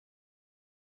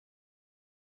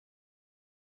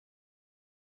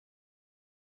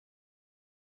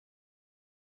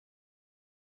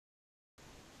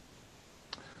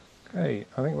Hey,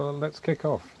 I think, well, let's kick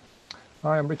off.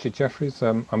 Hi, I'm Richard Jeffries.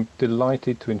 I'm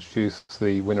delighted to introduce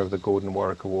the winner of the Gordon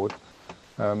Warwick Award.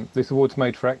 This award's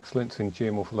made for excellence in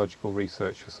geomorphological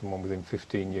research for someone within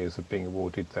 15 years of being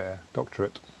awarded their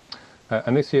doctorate.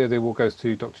 And this year the award goes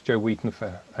to Dr. Joe Wheaton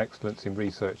for excellence in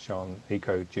research on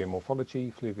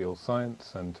eco-geomorphology, fluvial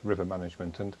science and river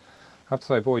management. And I have to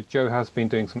say, boy, Joe has been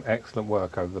doing some excellent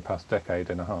work over the past decade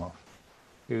and a half.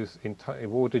 He was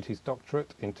awarded his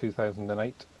doctorate in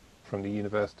 2008 from the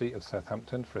University of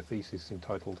Southampton for a thesis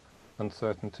entitled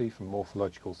Uncertainty from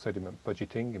Morphological Sediment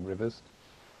Budgeting in Rivers.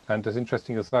 And as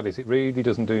interesting as that is, it really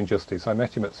doesn't do him justice. I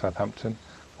met him at Southampton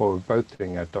while we were both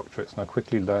doing our doctorates, and I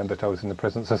quickly learned that I was in the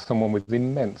presence of someone with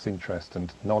immense interest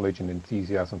and knowledge and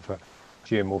enthusiasm for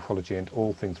geomorphology and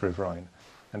all things riverine.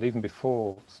 And even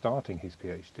before starting his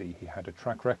PhD, he had a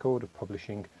track record of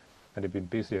publishing and had been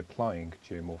busy applying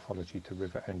geomorphology to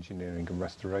river engineering and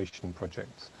restoration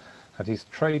projects. And his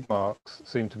trademarks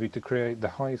seem to be to create the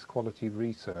highest quality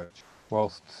research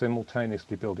whilst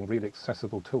simultaneously building really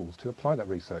accessible tools to apply that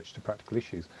research to practical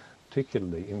issues,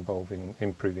 particularly involving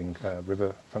improving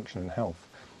river function and health.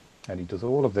 And he does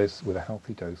all of this with a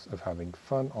healthy dose of having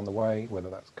fun on the way, whether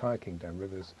that's kayaking down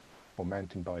rivers or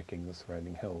mountain biking the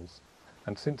surrounding hills.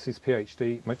 And since his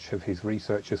PhD, much of his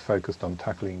research has focused on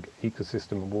tackling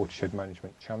ecosystem and watershed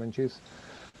management challenges.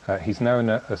 He's now an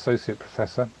associate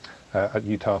professor at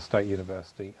Utah State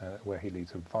University, where he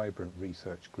leads a vibrant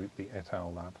research group, the Et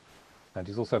al. Lab. And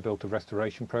he's also built a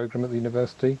restoration program at the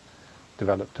university,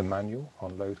 developed a manual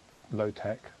on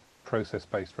low-tech,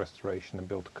 process-based restoration, and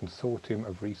built a consortium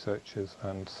of researchers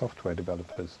and software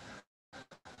developers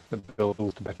that build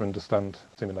tools to better understand,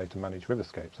 simulate, and manage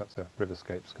riverscapes. That's a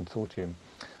Riverscapes consortium.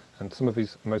 And some of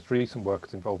his most recent work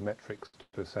has involved metrics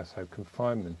to assess how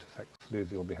confinement affects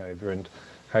fluvial behaviour and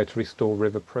how to restore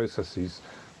river processes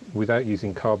without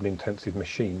using carbon-intensive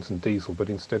machines and diesel, but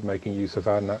instead making use of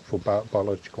our natural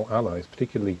biological allies,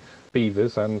 particularly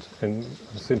beavers and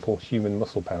simple human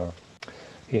muscle power.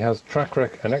 He has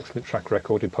an excellent track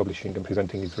record in publishing and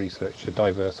presenting his research to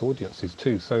diverse audiences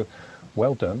too. So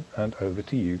well done, and over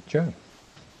to you, Joe.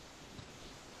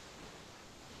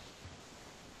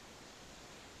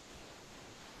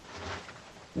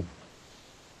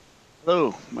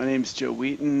 Hello, my name is Joe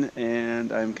Wheaton,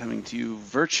 and I'm coming to you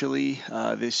virtually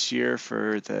this year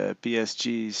for the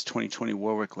BSG's 2020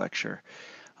 Warwick Lecture.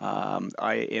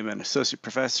 I am an associate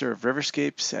professor of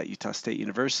riverscapes at Utah State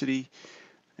University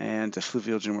and a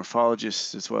fluvial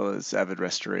geomorphologist as well as avid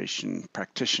restoration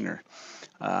practitioner.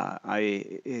 I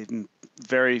am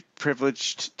very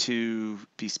privileged to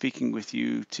be speaking with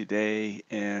you today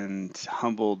and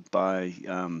humbled by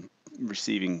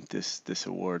receiving this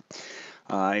award.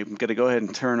 I'm going to go ahead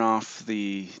and turn off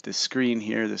the screen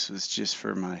here. This was just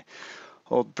for my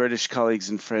old British colleagues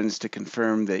and friends to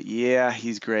confirm that, yeah,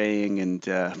 he's graying and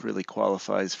really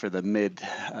qualifies for the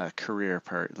mid-career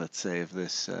part, let's say, of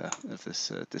this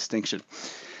distinction.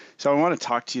 So I want to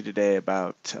talk to you today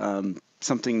about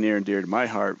something near and dear to my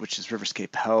heart, which is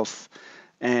Riverscape Health.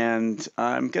 And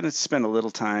I'm going to spend a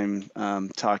little time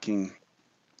talking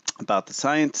about the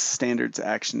science, standards,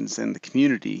 actions, and the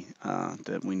community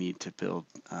that we need to build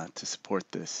to support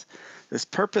this. This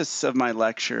purpose of my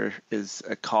lecture is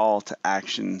a call to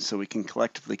action so we can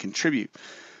collectively contribute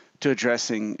to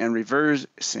addressing and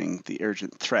reversing the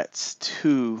urgent threats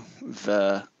to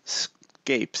the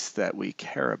scapes that we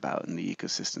care about and the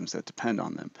ecosystems that depend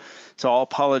on them. So I'll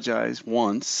apologize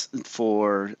once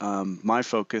for my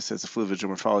focus as a fluvial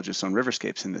geomorphologist on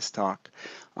riverscapes in this talk.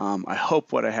 I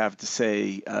hope what I have to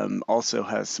say also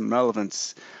has some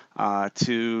relevance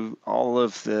to all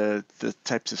of the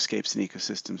types of scapes and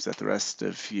ecosystems that the rest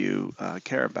of you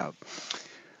care about.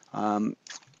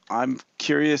 I'm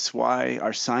curious why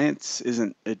our science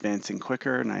isn't advancing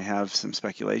quicker, and I have some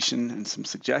speculation and some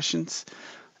suggestions.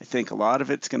 I think a lot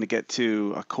of it's going to get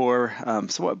to a core,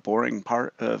 somewhat boring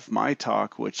part of my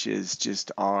talk, which is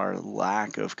just our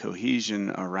lack of cohesion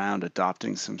around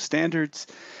adopting some standards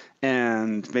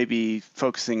and maybe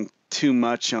focusing too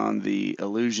much on the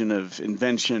illusion of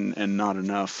invention and not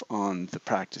enough on the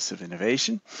practice of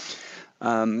innovation.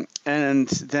 And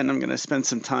then I'm going to spend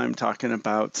some time talking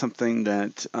about something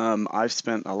that I've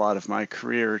spent a lot of my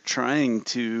career trying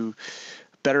to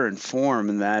better inform,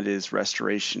 and that is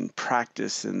restoration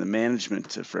practice and the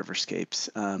management of riverscapes,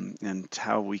 and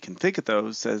how we can think of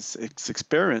those as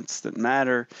experiments that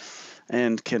matter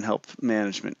and can help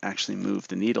management actually move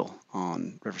the needle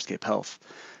on riverscape health.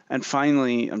 And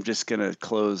finally, I'm just going to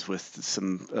close with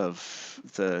some of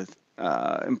the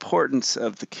importance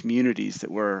of the communities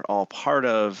that we're all part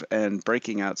of and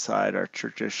breaking outside our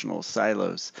traditional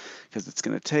silos, because it's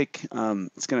going to take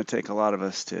a lot of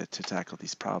us to tackle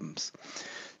these problems.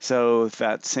 So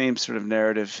that same sort of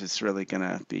narrative is really going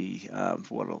to be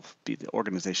what will be the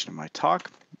organization of my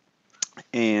talk.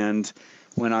 And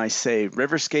when I say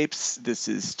riverscapes, this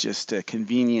is just a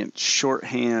convenient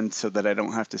shorthand so that I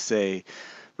don't have to say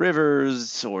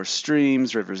rivers or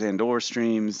streams, rivers and or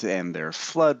streams, and their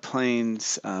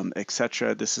floodplains,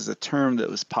 etc. This is a term that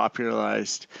was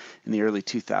popularized in the early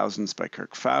 2000s by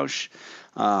Kirk Fausch,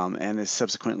 and has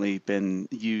subsequently been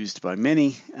used by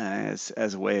many as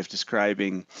a way of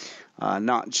describing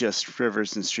not just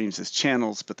rivers and streams as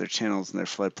channels, but their channels and their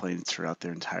floodplains throughout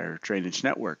their entire drainage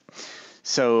network.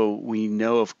 So we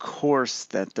know, of course,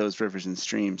 that those rivers and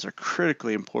streams are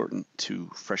critically important to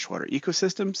freshwater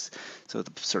ecosystems. So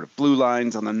the sort of blue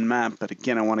lines on the map, but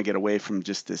again, I want to get away from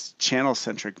just this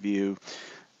channel-centric view.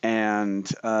 And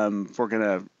we're going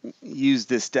to use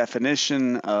this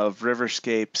definition of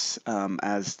riverscapes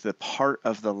as the part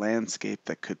of the landscape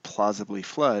that could plausibly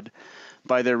flood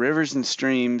by their rivers and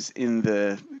streams in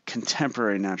the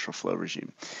contemporary natural flow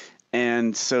regime.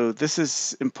 And so this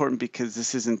is important because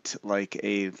this isn't like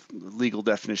a legal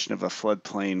definition of a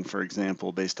floodplain, for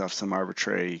example, based off some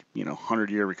arbitrary,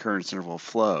 100-year recurrence interval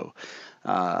flow.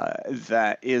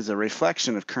 That is a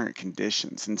reflection of current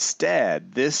conditions.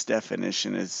 Instead, this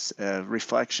definition is a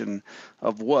reflection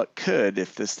of what could,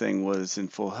 if this thing was in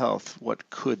full health, what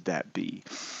could that be?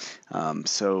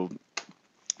 So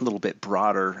a little bit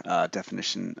broader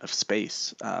definition of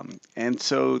space. And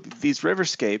so these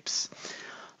riverscapes,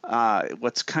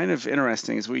 what's kind of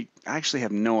interesting is we actually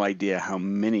have no idea how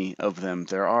many of them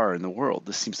there are in the world.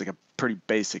 This seems like a pretty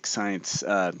basic science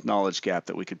knowledge gap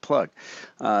that we could plug.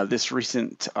 This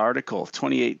recent article,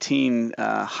 2018,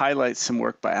 highlights some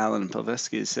work by Alan and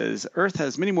Pavlovsky. It says, Earth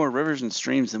has many more rivers and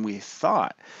streams than we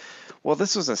thought. Well,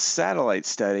 this was a satellite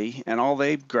study, and all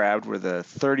they grabbed were the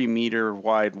 30-meter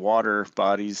wide water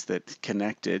bodies that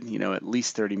connected, at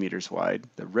least 30 meters wide,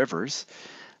 the rivers.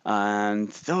 And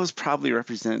those probably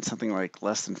represent something like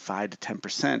less than 5 to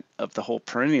 10% of the whole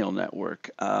perennial network.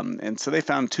 And so they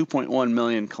found 2.1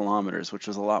 million kilometers, which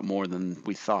was a lot more than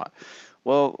we thought.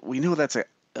 Well, we know that's an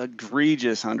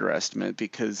egregious underestimate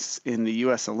because in the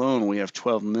U.S. alone, we have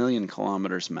 12 million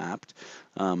kilometers mapped,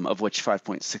 of which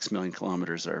 5.6 million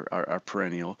kilometers are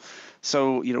perennial.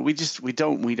 So, we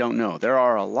don't know. There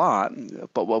are a lot,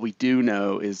 but what we do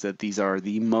know is that these are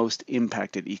the most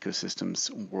impacted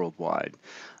ecosystems worldwide.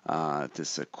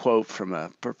 This is a quote from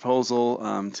a proposal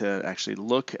to actually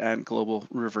look at global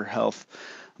river health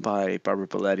by Barbara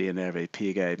Belletti and Hervé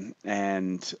Piguet.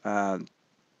 And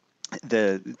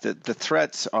the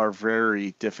threats are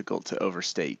very difficult to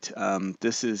overstate.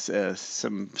 This is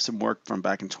some work from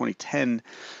back in 2010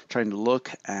 trying to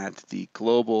look at the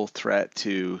global threat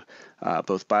to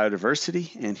both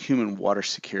biodiversity and human water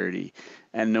security.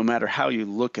 And no matter how you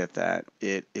look at that,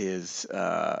 it is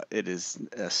a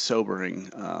sobering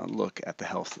look at the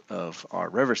health of our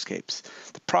riverscapes.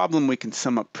 The problem we can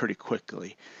sum up pretty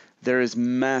quickly. There is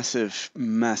massive,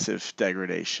 massive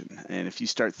degradation. And if you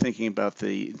start thinking about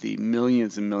the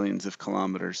millions and millions of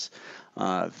kilometers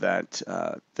that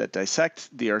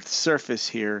dissect the Earth's surface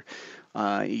here,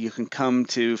 you can come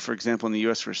to, for example, in the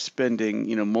U.S., we're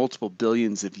spending multiple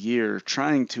billions of years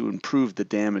trying to improve the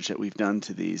damage that we've done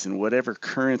to these. And whatever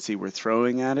currency we're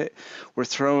throwing at it, we're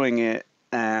throwing it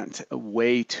at a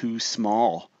way too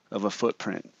small of a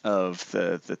footprint of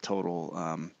the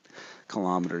total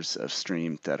kilometers of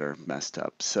stream that are messed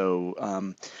up.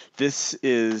 So this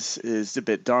is a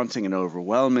bit daunting and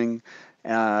overwhelming.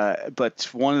 But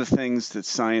one of the things that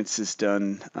science has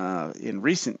done in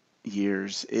recent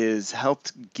years is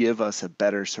helped give us a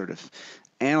better sort of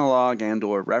analog and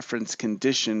or reference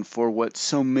condition for what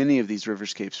so many of these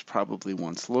riverscapes probably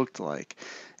once looked like.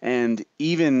 And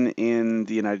even in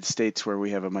the United States, where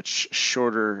we have a much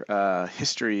shorter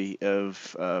history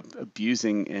of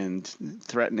abusing and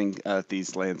threatening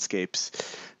these landscapes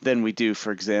than we do,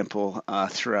 for example,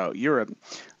 throughout Europe,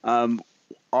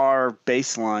 our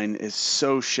baseline is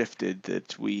so shifted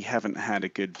that we haven't had a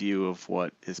good view of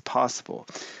what is possible.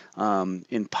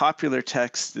 In popular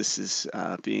texts, this is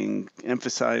being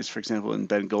emphasized, for example, in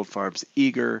Ben Goldfarb's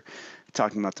Eager,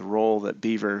 talking about the role that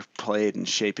beaver played in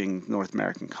shaping North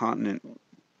American continent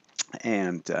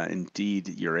and indeed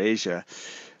Eurasia.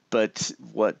 But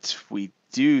what we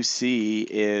do see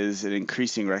is an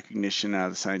increasing recognition out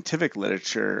of the scientific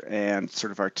literature and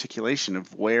sort of articulation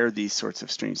of where these sorts of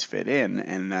streams fit in,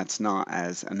 and that's not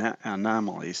as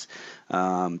anomalies.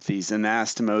 These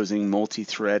anastomosing,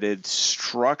 multi-threaded,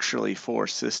 structurally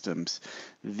forced systems,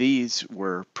 these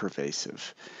were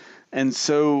pervasive. And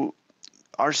so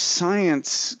our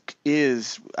science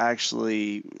is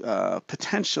actually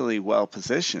potentially well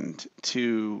positioned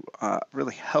to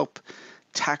really help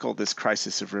tackle this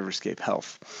crisis of riverscape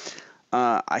health.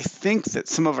 I think that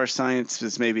some of our science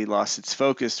has maybe lost its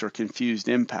focus or confused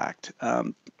impact.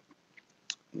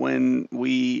 When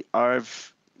we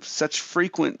have such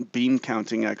frequent beam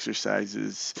counting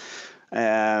exercises,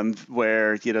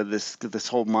 where this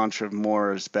whole mantra of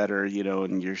more is better,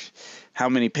 and your how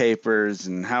many papers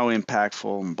and how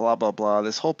impactful and blah blah blah.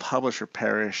 This whole publish or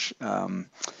perish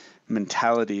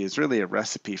mentality is really a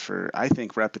recipe for, I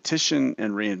think, repetition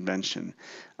and reinvention.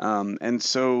 And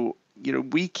so,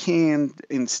 we can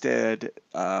instead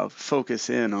focus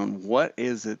in on what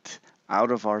is it out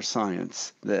of our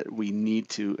science that we need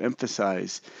to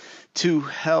emphasize to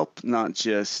help not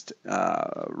just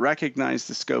recognize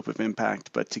the scope of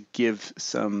impact, but to give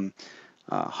some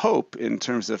hope in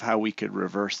terms of how we could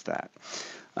reverse that.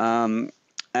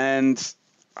 And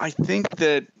I think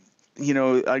that, I'm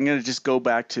going to just go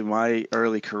back to my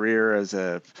early career as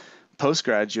a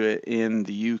postgraduate in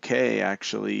the UK,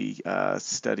 actually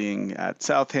studying at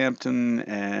Southampton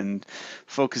and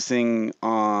focusing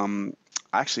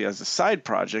actually as a side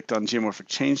project on geomorphic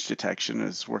change detection. I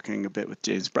was working a bit with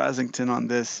James Brasington on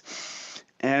this.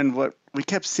 And what we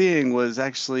kept seeing was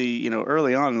actually,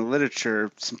 early on in the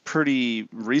literature, some pretty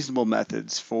reasonable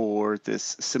methods for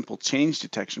this simple change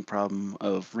detection problem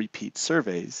of repeat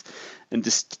surveys and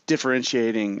just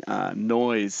differentiating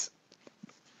noise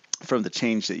from the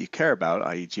change that you care about,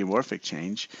 i.e. geomorphic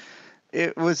change.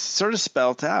 It was sort of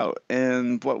spelt out.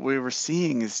 And what we were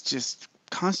seeing is just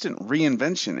constant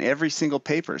reinvention. Every single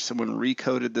paper, someone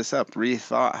recoded this up,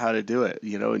 rethought how to do it,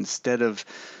 instead of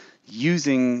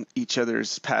using each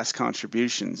other's past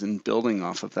contributions and building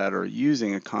off of that, or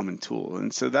using a common tool.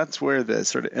 And so that's where the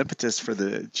sort of impetus for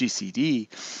the GCD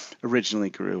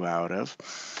originally grew out of.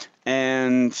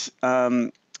 And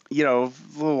a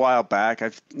little while back,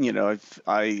 I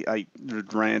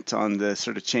would rant on the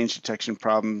sort of change detection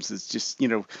problems. Is just,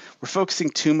 we're focusing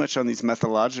too much on these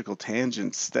methodological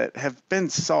tangents that have been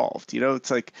solved.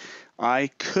 It's like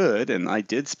I could, and I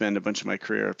did spend a bunch of my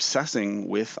career obsessing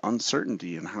with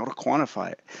uncertainty and how to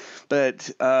quantify it.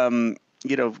 But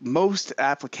most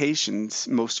applications,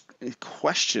 most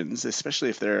questions, especially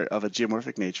if they're of a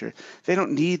geomorphic nature, they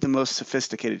don't need the most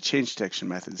sophisticated change detection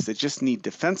methods. They just need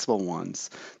defensible ones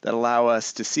that allow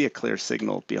us to see a clear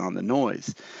signal beyond the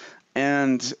noise.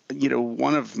 And,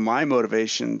 one of my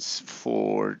motivations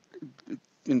for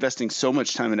investing so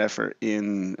much time and effort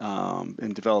in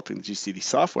developing the GCD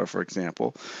software, for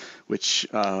example, which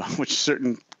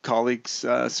certain colleagues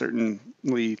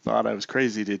certainly thought I was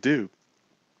crazy to do,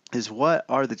 is what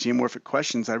are the geomorphic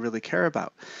questions I really care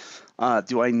about?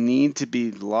 Do I need to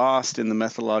be lost in the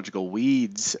methodological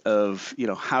weeds of,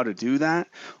 how to do that?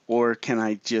 Or can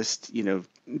I just,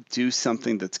 do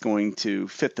something that's going to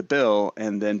fit the bill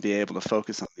and then be able to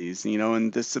focus on these?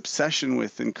 And this obsession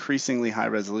with increasingly high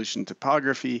resolution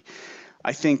topography,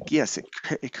 I think, yes,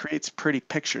 it creates pretty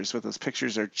pictures, but those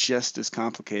pictures are just as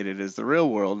complicated as the real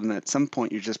world. And at some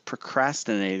point, you're just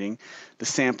procrastinating the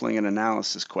sampling and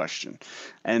analysis question.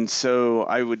 And so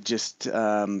I would just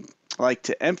like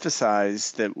to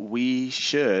emphasize that we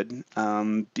should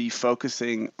be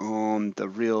focusing on the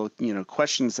real,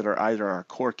 questions that are either our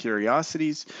core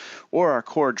curiosities or our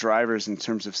core drivers in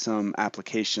terms of some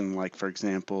application, like, for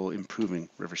example, improving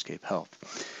riverscape health.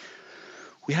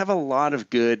 We have a lot of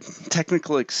good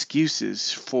technical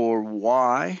excuses for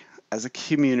why, as a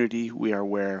community, we are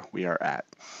where we are at.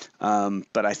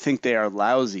 But I think they are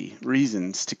lousy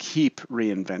reasons to keep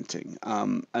reinventing.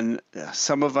 And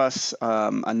some of us,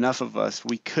 enough of us,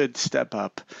 we could step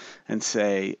up and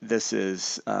say, it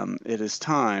is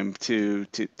time to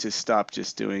stop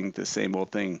just doing the same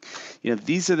old thing.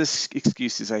 These are the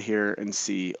excuses I hear and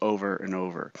see over and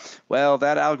over. Well,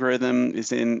 that algorithm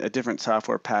is in a different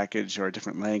software package or a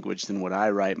different language than what I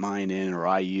write mine in or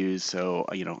I use, so,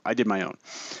 I did my own.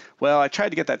 Well, I tried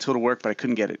to get that tool to work, but I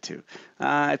couldn't get it to.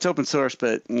 It's open source,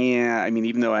 but yeah,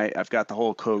 even though I've got the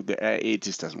whole code, it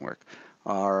just doesn't work.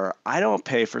 Or I don't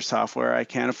pay for software, I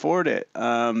can't afford it.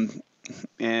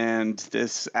 And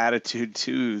this attitude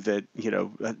too that,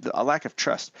 a lack of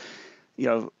trust.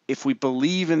 if we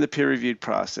believe in the peer-reviewed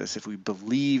process, if we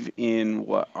believe in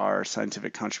what our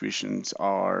scientific contributions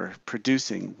are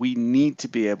producing, we need to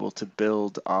be able to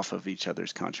build off of each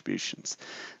other's contributions.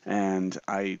 And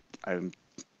I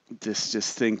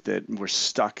just think that we're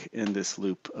stuck in this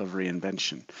loop of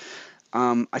reinvention.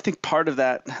 I think part of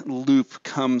that loop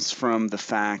comes from the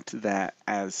fact that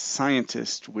as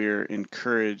scientists, we're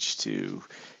encouraged to,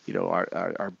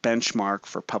 our benchmark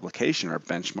for publication, our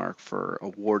benchmark for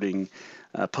awarding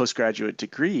a postgraduate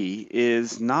degree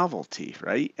is novelty,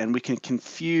 right? And we can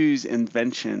confuse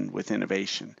invention with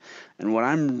innovation. And what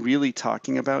I'm really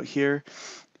talking about here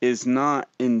is not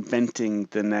inventing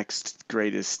the next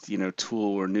greatest,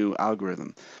 tool or new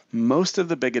algorithm. Most of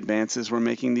the big advances we're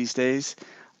making these days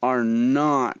are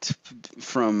not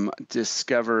from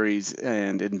discoveries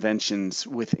and inventions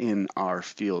within our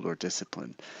field or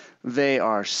discipline. They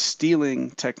are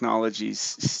stealing technologies,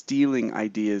 stealing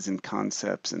ideas and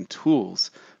concepts and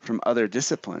tools from other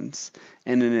disciplines,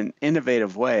 and in an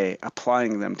innovative way,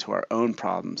 applying them to our own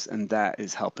problems, and that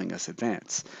is helping us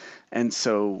advance. And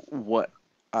so what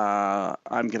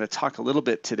I'm going to talk a little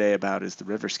bit today about is the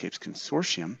Riverscapes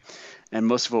Consortium. And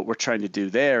most of what we're trying to do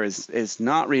there is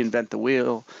not reinvent the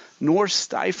wheel, nor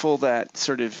stifle that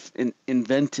sort of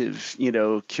inventive,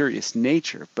 curious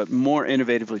nature, but more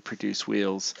innovatively produce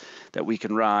wheels that we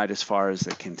can ride as far as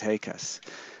it can take us.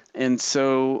 And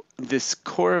so this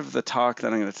core of the talk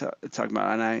that I'm going to talk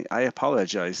about, and I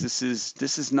apologize, this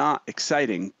is not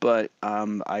exciting, but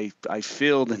I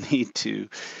feel the need to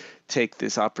take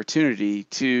this opportunity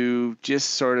to just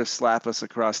sort of slap us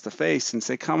across the face and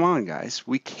say, come on, guys,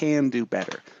 we can do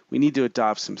better. We need to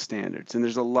adopt some standards. And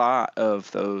there's a lot of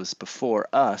those before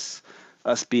us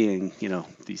being,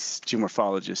 these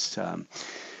geomorphologists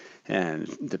and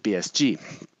the BSG.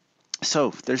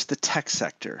 So there's the tech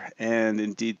sector, and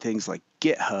indeed things like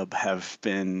GitHub have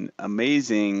been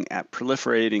amazing at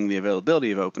proliferating the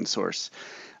availability of open source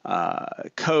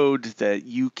code that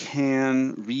you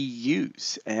can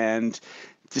reuse. And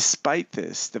despite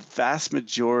this, the vast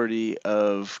majority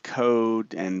of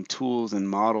code and tools and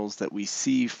models that we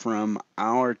see from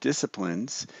our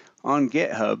disciplines on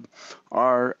GitHub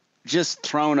are just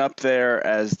thrown up there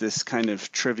as this kind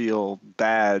of trivial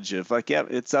badge of like, yeah,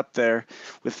 it's up there,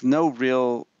 with no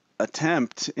real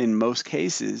attempt in most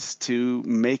cases to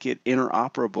make it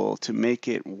interoperable, to make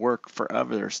it work for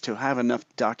others, to have enough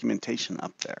documentation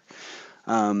up there.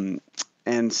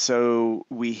 And so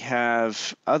we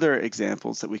have other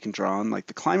examples that we can draw on, like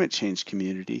the climate change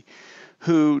community,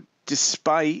 who,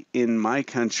 despite in my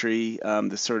country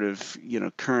the sort of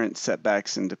current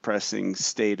setbacks and depressing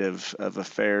state of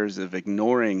affairs of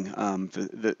ignoring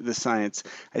the science,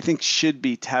 I think should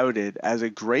be touted as a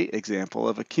great example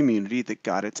of a community that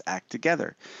got its act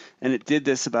together. And it did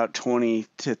this about 20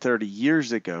 to 30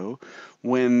 years ago,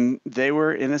 when they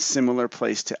were in a similar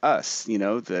place to us.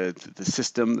 The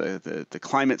system, the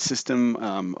climate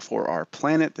system for our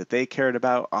planet that they cared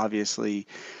about, obviously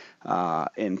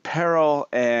in peril,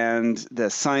 and the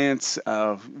science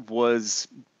was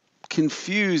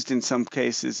confused in some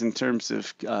cases in terms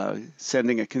of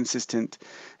sending a consistent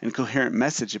and coherent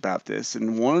message about this.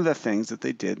 And one of the things that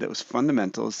they did that was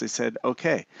fundamental is they said,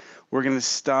 okay, we're going to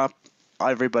stop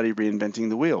everybody reinventing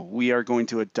the wheel. We are going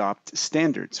to adopt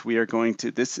standards. We are going to,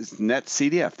 this is net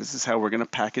CDF. This is how we're going to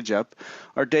package up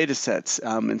our data sets.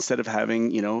 Instead of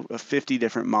having, 50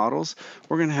 different models,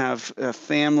 we're going to have a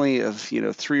family of,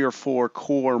 3 or 4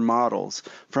 core models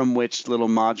from which little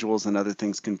modules and other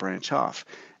things can branch off.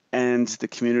 And the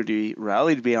community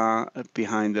rallied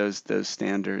behind those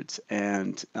standards,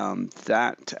 and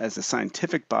that, as a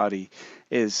scientific body,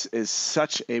 is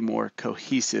such a more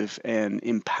cohesive and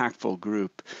impactful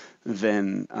group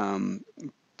than,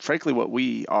 frankly, what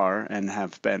we are and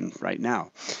have been right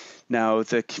now. Now,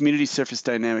 the Community Surface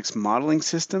Dynamics Modeling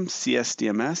System,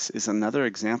 CSDMS, is another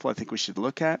example I think we should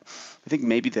look at. I think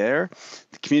maybe the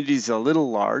community is a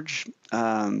little large.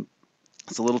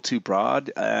 It's a little too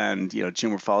broad, and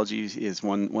geomorphology is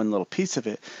one little piece of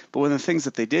it. But one of the things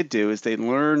that they did do is they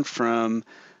learned from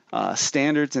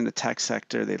standards in the tech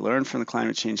sector, they learned from the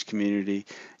climate change community,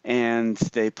 and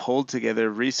they pulled together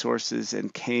resources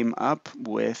and came up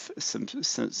with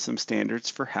some standards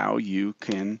for how you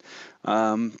can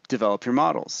develop your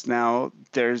models. Now,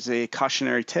 there's a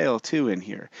cautionary tale too in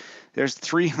here. There's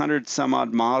 300 some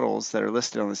odd models that are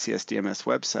listed on the CSDMS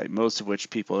website, most of which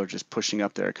people are just pushing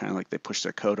up there, kind of like they push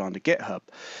their code onto GitHub.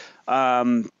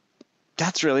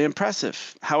 That's really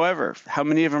impressive. However, how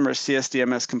many of them are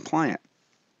CSDMS compliant?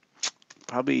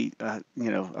 Probably,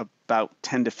 about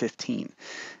 10 to 15.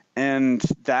 And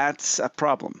that's a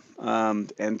problem.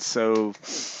 And so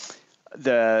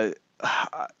the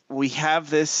we have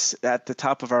this at the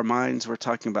top of our minds. We're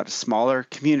talking about a smaller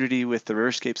community with the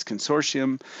Riverscapes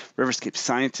Consortium, Riverscape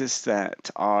scientists that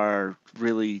are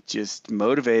really just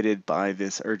motivated by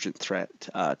this urgent threat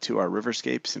to our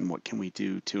riverscapes and what can we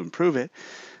do to improve it.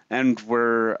 And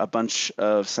we're a bunch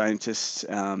of scientists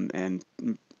and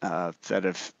that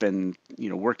have been,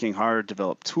 working hard,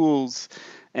 develop tools,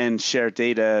 and share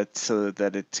data so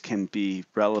that it can be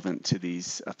relevant to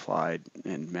these applied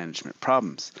and management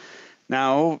problems.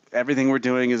 Now, everything we're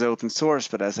doing is open source,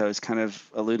 but as I was kind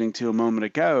of alluding to a moment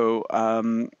ago,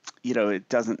 it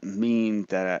doesn't mean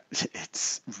that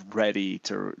it's ready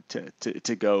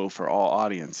to go for all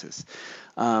audiences.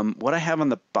 What I have on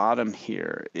the bottom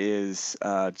here is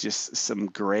just some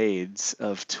grades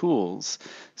of tools.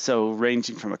 So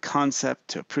ranging from a concept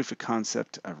to a proof of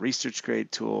concept, a research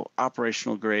grade tool,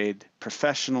 operational grade,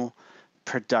 professional,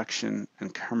 production,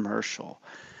 and commercial.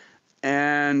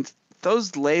 And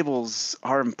those labels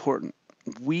are important.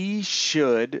 We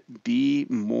should be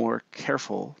more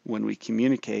careful when we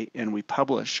communicate and we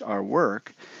publish our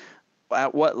work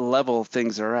at what level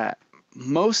things are at.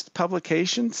 Most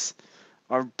publications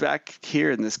are back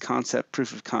here in this concept,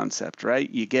 proof of concept,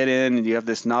 right? You get in and you have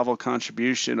this novel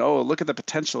contribution. Oh, look at the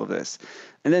potential of this.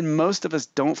 And then most of us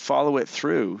don't follow it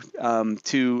through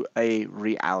to a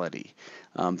reality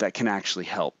that can actually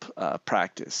help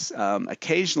practice.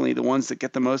 Occasionally, the ones that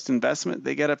get the most investment,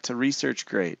 they get up to research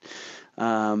grade.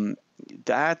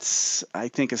 That's, I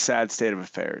think, a sad state of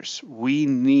affairs. We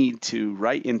need to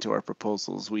write into our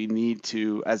proposals. We need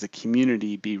to, as a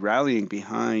community, be rallying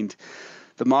behind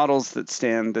the models that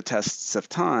stand the tests of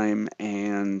time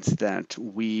and that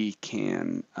we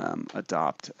can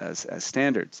adopt as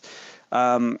standards.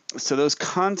 So those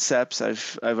concepts,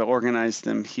 I've organized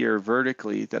them here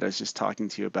vertically that I was just talking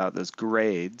to you about, those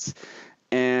grades.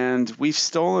 And we've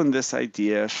stolen this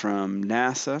idea from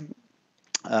NASA,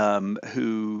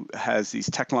 who has these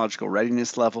technological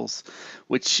readiness levels,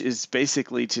 which is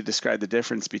basically to describe the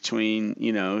difference between,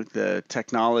 the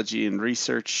technology and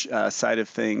research side of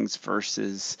things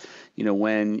versus,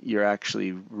 when you're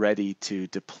actually ready to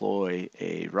deploy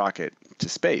a rocket to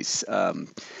space.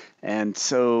 And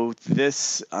so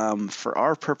this, for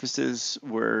our purposes,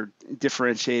 we're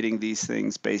differentiating these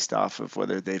things based off of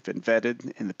whether they've been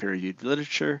vetted in the peer-reviewed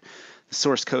literature. The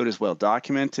source code is well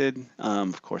documented.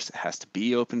 Of course, it has to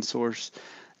be open source.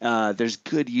 There's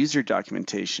good user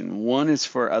documentation. One is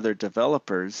for other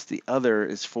developers. The other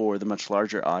is for the much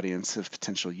larger audience of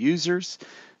potential users.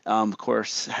 Of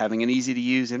course, having an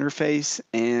easy-to-use interface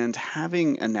and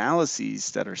having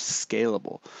analyses that are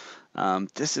scalable.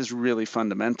 This is really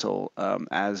fundamental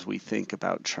as we think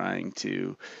about trying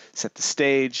to set the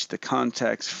stage, the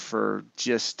context for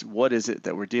just what is it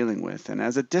that we're dealing with. And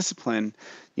as a discipline,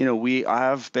 we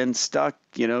have been stuck,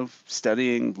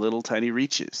 studying little tiny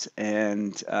reaches.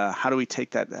 And how do we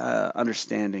take that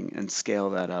understanding and scale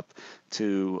that up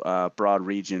to broad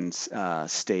regions,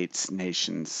 states,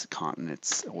 nations,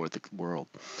 continents, or the world?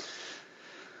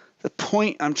 The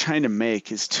point I'm trying to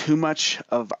make is too much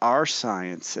of our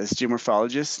science as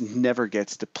geomorphologists never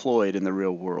gets deployed in the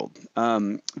real world.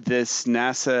 This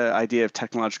NASA idea of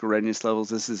technological readiness levels,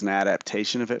 this is an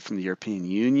adaptation of it from the European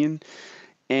Union.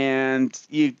 And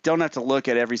you don't have to look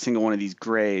at every single one of these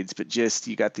grades, but just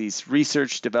you got these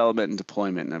research, development, and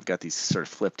deployment. And I've got these sort of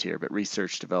flipped here, but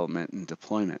research, development, and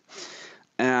deployment.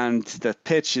 And the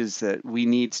pitch is that we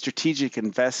need strategic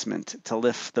investment to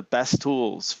lift the best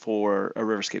tools for a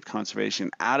riverscape conservation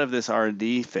out of this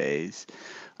R&D phase,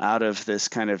 out of this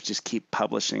kind of just keep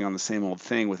publishing on the same old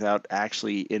thing without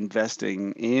actually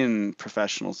investing in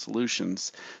professional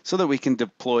solutions so that we can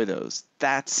deploy those.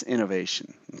 That's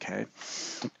innovation, okay?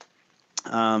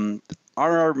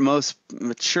 Our most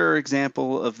mature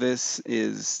example of this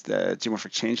is the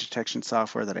Geomorphic change detection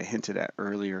software that I hinted at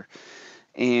earlier.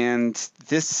 And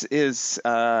this is,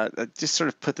 just sort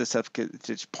of put this up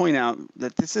to point out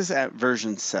that this is at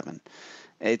version 7.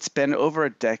 It's been over a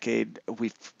decade.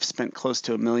 We've spent close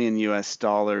to $1 million US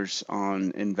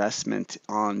on investment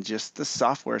on just the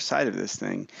software side of this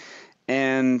thing.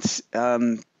 And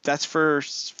that's for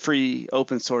free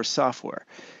open source software.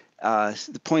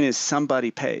 The point is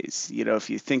somebody pays. If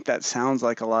you think that sounds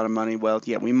like a lot of money, well,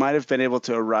 yeah, we might have been able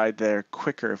to arrive there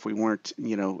quicker if we weren't,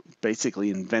 basically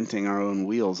inventing our own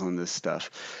wheels on this stuff.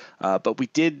 But we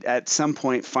did at some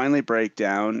point finally break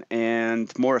down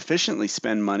and more efficiently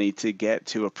spend money to get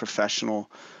to a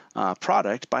professional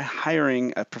product by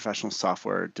hiring a professional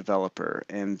software developer.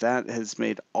 And that has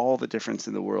made all the difference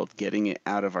in the world, getting it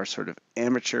out of our sort of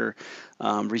amateur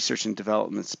research and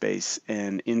development space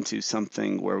and into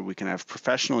something where we can have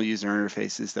professional user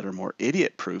interfaces that are more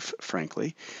idiot-proof,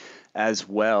 frankly, as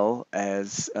well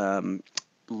as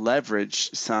leverage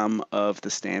some of the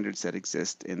standards that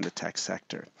exist in the tech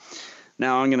sector.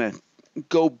 Now I'm going to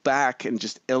go back and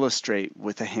just illustrate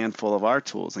with a handful of our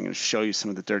tools. I'm going to show you some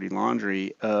of the dirty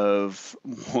laundry of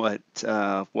where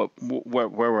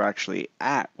we're actually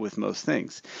at with most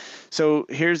things. So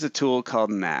here's a tool called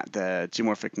NAT, the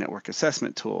Geomorphic Network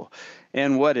Assessment Tool.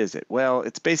 And what is it? Well,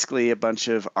 it's basically a bunch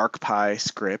of ArcPy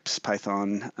scripts,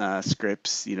 Python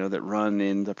scripts, that run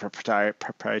in the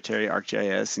proprietary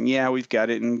ArcGIS. And yeah, we've got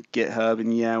it in GitHub,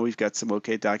 and yeah, we've got some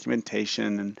OK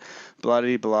documentation, and blah,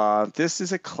 blah, blah. This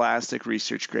is a classic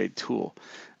research grade tool.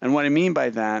 And what I mean by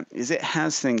that is it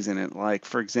has things in it, like,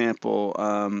 for example,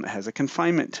 it has a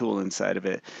confinement tool inside of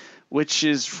it, which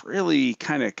is really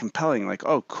kind of compelling. Like,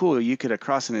 oh, cool, you could,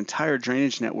 across an entire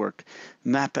drainage network,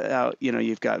 map it out.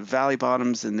 You've got valley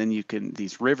bottoms, and then you can,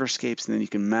 these riverscapes, and then you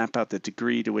can map out the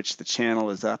degree to which the channel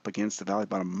is up against the valley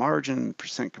bottom margin,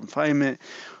 percent confinement,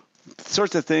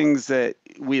 sorts of things that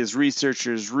we as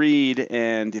researchers read,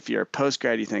 and if you're a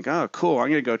postgrad, you think, oh, cool, I'm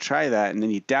going to go try that, and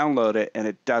then you download it, and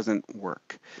it doesn't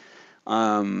work.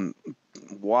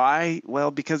 Why?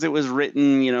 Well, because it was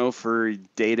written, for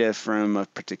data from a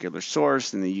particular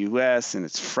source in the U.S., and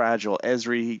it's fragile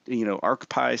Esri,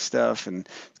 ArcPy stuff, and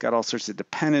it's got all sorts of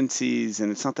dependencies,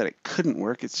 and it's not that it couldn't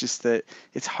work, it's just that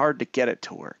it's hard to get it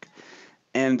to work.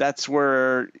 And that's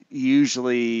where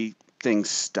usually things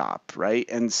stop, right?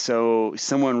 And so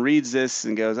someone reads this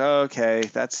and goes, oh, okay,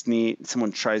 that's neat.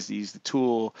 Someone tries to use the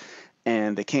tool,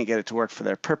 and they can't get it to work for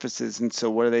their purposes. And so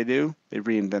what do? They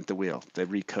reinvent the wheel. They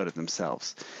recode it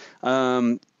themselves.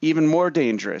 Even more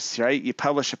dangerous, right? You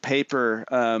publish a paper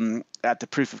at the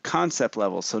proof of concept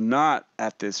level, so not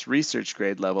at this research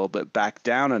grade level, but back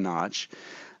down a notch.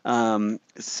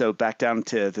 So back down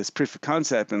to this proof of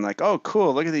concept, and like, oh,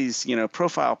 cool, look at these,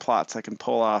 profile plots I can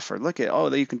pull off, or look at,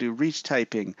 oh, you can do reach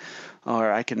typing,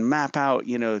 or I can map out,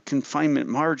 confinement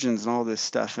margins and all this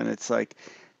stuff. And it's like,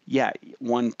 yeah,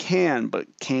 one can, but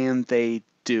can they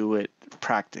do it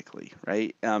practically,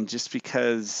 right? Just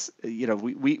because,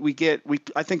 we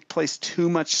I think place too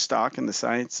much stock in the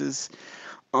sciences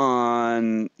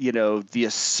on the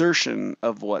assertion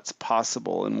of what's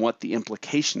possible and what the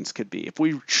implications could be. If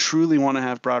we truly want to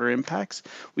have broader impacts,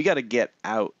 we got to get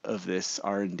out of this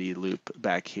R&D loop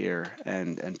back here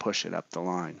and push it up the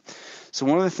line. So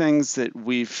one of the things that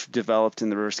we've developed in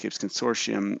the Riverscapes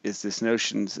Consortium is this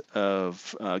notions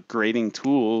of grading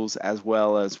tools, as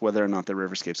well as whether or not the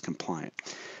Riverscape's compliant.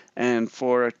 And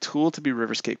for a tool to be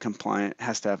Riverscape compliant, it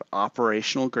has to have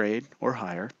operational grade or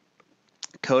higher.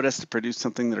 Code has to produce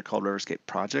something that are called Riverscape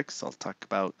projects, I'll talk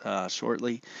about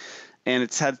shortly. And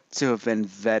it's had to have been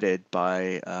vetted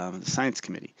by the science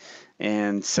committee.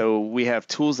 And so we have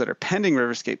tools that are pending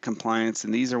Riverscape compliance,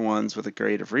 and these are ones with a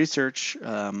grade of research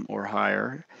or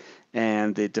higher.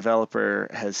 And the developer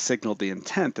has signaled the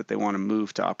intent that they want to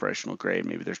move to operational grade.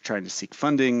 Maybe they're trying to seek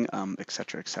funding, et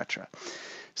cetera, et cetera.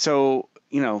 So,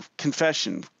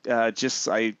 confession, I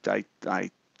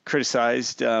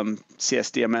criticized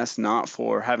CSDMS not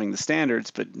for having the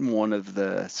standards, but one of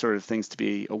the sort of things to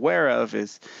be aware of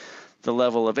is the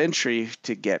level of entry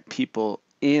to get people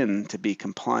in to be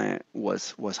compliant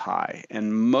was high.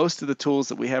 And most of the tools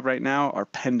that we have right now are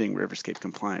pending Riverscape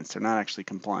compliance. They're not actually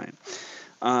compliant.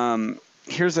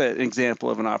 Here's an example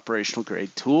of an operational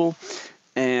grade tool.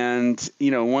 And,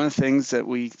 one of the things that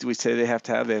we say they have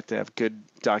to have good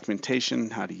documentation,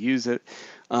 how to use it.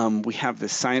 We have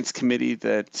this science committee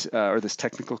or this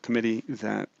technical committee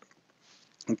that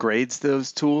grades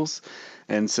those tools.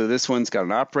 And so this one's got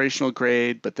an operational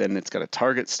grade, but then it's got a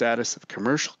target status of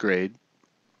commercial grade.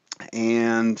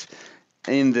 And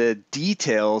in the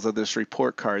details of this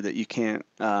report card that you can't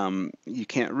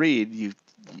read,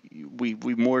 we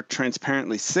more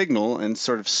transparently signal and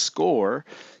sort of score,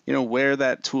 where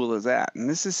that tool is at. And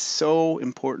this is so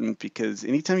important because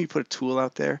anytime you put a tool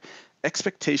out there,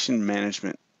 expectation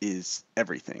management is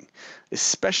everything,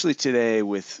 especially today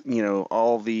with,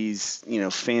 all these,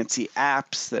 fancy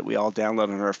apps that we all download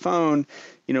on our phone.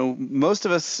 Most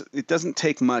of us, it doesn't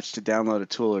take much to download a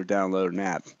tool or download an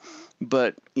app.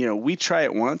 But, we try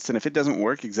it once, and if it doesn't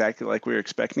work exactly like we were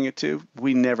expecting it to,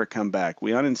 we never come back.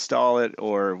 We uninstall it,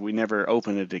 or we never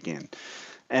open it again.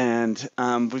 And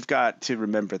we've got to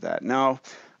remember that. Now,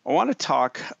 I want to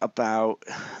talk about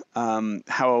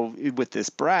how, with this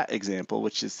BRAT example,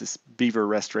 which is this beaver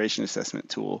restoration assessment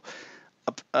tool,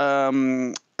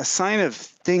 a sign of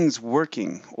things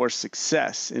working or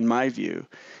success, in my view,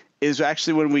 is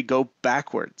actually when we go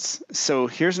backwards. So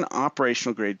here's an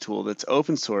operational grade tool that's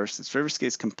open source, it's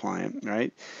Riverscape compliant,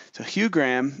 right? So Hugh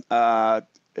Graham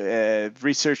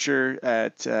researcher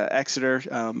at Exeter,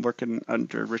 working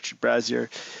under Richard Brazier,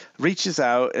 reaches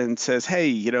out and says,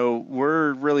 "Hey,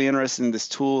 we're really interested in this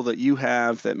tool that you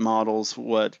have that models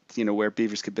what, where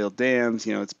beavers could build dams.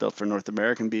 It's built for North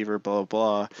American beaver, blah,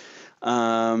 blah, blah.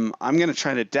 I'm going to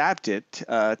try to adapt it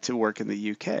to work in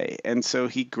the UK." And so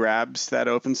he grabs that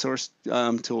open source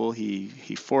tool,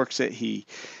 he forks it, he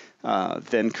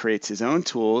then creates his own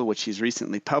tool, which he's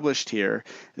recently published here,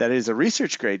 that is a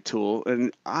research grade tool.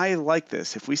 And I like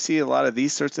this. If we see a lot of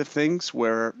these sorts of things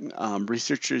where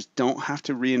researchers don't have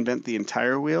to reinvent the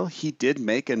entire wheel, he did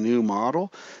make a new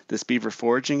model, this beaver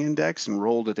foraging index, and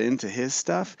rolled it into his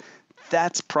stuff.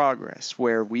 That's progress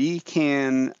where we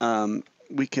can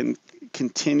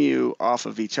continue off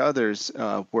of each other's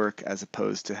work as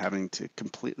opposed to having to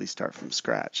completely start from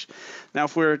scratch. Now,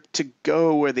 if we're to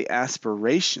go where the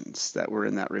aspirations that were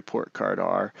in that report card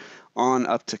are on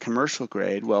up to commercial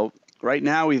grade, well, right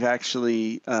now we've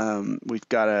actually we've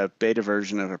got a beta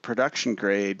version of a production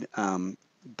grade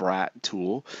BRAT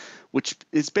tool, which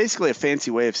is basically a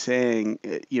fancy way of saying,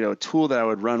 a tool that I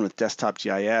would run with desktop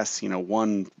GIS,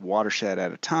 one watershed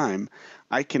at a time,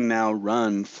 I can now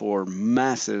run for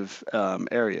massive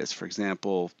areas, for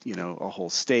example, a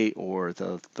whole state or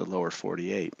the lower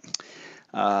 48.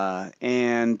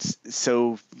 And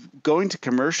so going to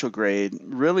commercial grade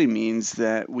really means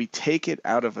that we take it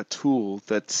out of a tool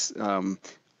that's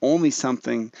only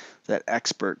something that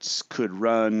experts could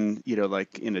run,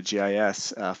 like in a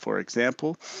GIS, for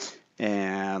example,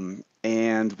 and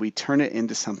we turn it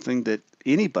into something that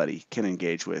anybody can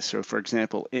engage with. So, for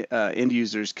example, end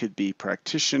users could be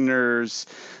practitioners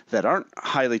that aren't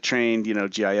highly trained,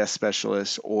 GIS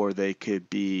specialists, or they could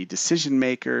be decision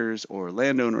makers or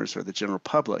landowners or the general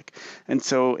public. And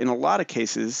so, in a lot of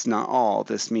cases, not all,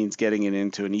 this means getting it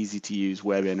into an easy-to-use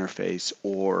web interface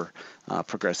or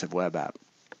progressive web app.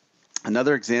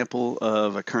 Another example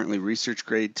of a currently research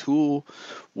grade tool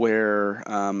where,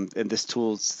 and this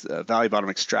tool's a valley bottom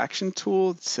extraction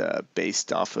tool. It's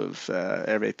based off of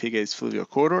Hervé Piguet's Fluvial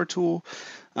Corridor tool.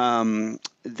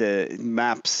 The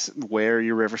maps where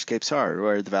your riverscapes are,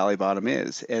 where the valley bottom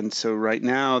is. And so right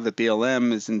now the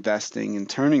BLM is investing in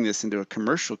turning this into a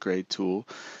commercial grade tool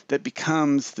that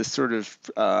becomes the sort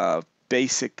of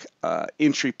basic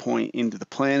entry point into the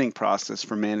planning process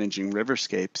for managing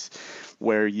riverscapes,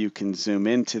 where you can zoom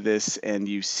into this and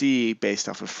you see, based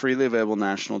off of freely available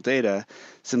national data,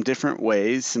 some different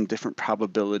ways, some different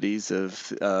probabilities of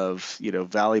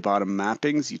valley bottom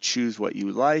mappings. You choose what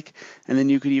you like, and then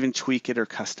you could even tweak it or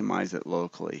customize it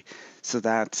locally. So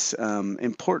that's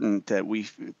important that we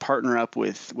partner up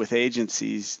with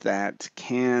agencies that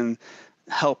can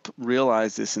help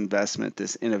realize this investment,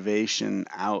 this innovation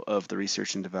out of the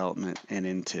research and development and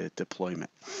into deployment.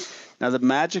 Now, the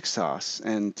magic sauce,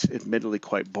 and admittedly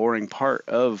quite boring part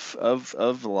of a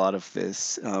lot of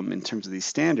this in terms of these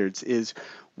standards, is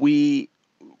we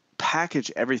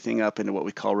package everything up into what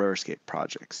we call Riverscape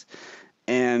projects.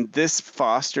 And this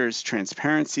fosters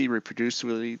transparency,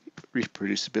 reproducibility,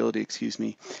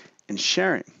 and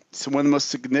sharing. So one of the most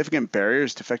significant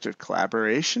barriers to effective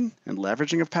collaboration and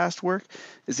leveraging of past work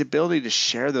is the ability to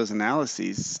share those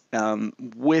analyses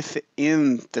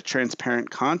within the transparent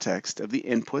context of the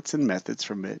inputs and methods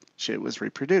from which it was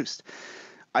reproduced.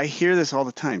 I hear this all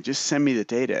the time. Just send me the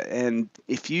data. And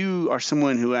if you are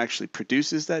someone who actually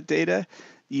produces that data,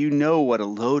 you know what a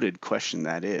loaded question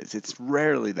that is. It's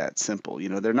rarely that simple.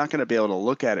 They're not going to be able to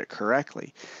look at it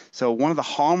correctly. So one of the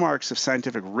hallmarks of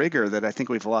scientific rigor that I think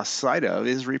we've lost sight of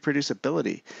is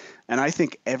reproducibility. And I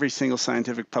think every single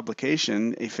scientific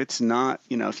publication, if it's not,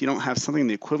 if you don't have something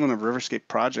the equivalent of Riverscape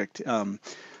project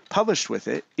published with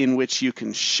it, in which you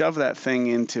can shove that thing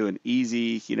into an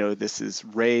easy, this is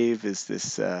Rave, is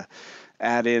this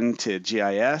add-in to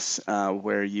GIS,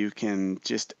 where you can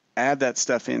just add that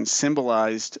stuff in,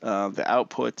 symbolized the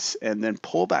outputs, and then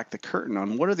pull back the curtain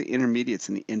on what are the intermediates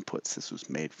and the inputs this was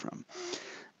made from.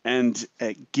 And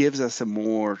it gives us a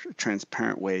more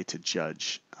transparent way to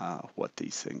judge what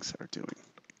these things are doing.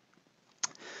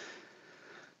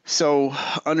 So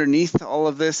underneath all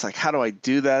of this, like, how do I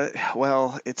do that?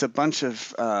 Well, it's a bunch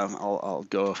of, I'll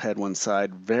go ahead one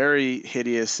side, very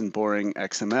hideous and boring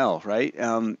XML, right?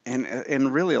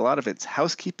 And really a lot of it's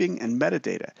housekeeping and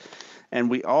metadata. And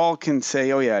we all can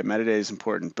say, oh yeah, metadata is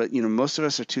important, but most of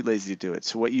us are too lazy to do it.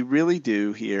 So what you really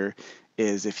do here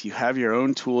is, if you have your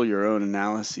own tool, your own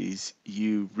analyses,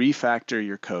 you refactor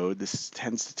your code. This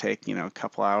tends to take a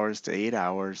couple hours to 8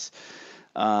 hours.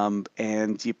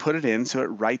 And you put it in so it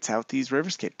writes out these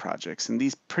Riverscape projects. And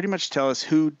these pretty much tell us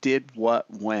who did what,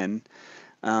 when,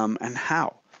 and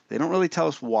how. They don't really tell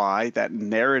us why. That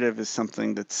narrative is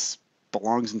something that's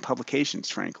belongs in publications,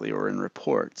 frankly, or in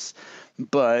reports.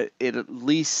 But it at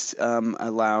least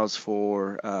allows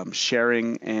for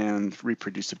sharing and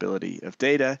reproducibility of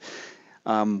data.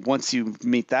 Once you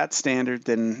meet that standard,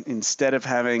 then instead of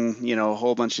having, a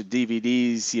whole bunch of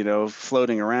DVDs,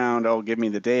 floating around, oh, give me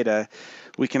the data,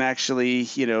 we can actually,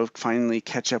 finally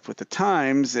catch up with the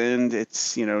times. And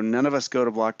it's, none of us go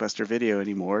to Blockbuster Video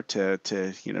anymore to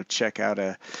check out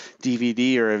a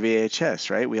DVD or a VHS,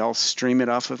 right? We all stream it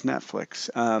off of Netflix.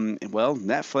 Well,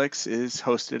 Netflix is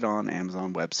hosted on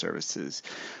Amazon Web Services.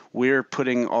 We're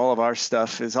putting all of our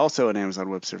stuff is also in Amazon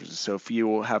Web Services. So if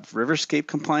you have Riverscape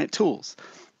compliant tools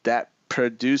that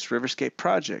produce Riverscape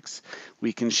projects,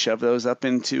 we can shove those up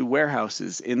into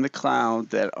warehouses in the cloud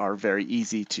that are very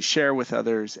easy to share with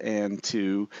others and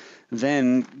to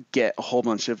then get a whole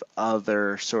bunch of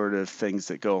other sort of things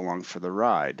that go along for the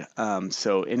ride.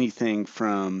 So anything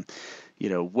from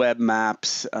web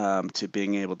maps to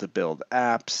being able to build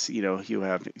apps. You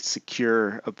have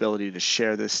secure ability to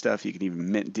share this stuff. You can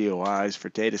even mint DOIs for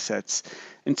data sets.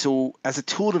 And so as a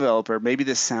tool developer, maybe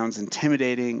this sounds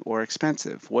intimidating or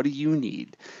expensive. What do you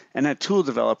need? And a tool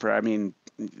developer, I mean,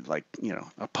 like,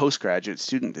 a postgraduate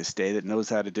student this day that knows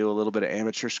how to do a little bit of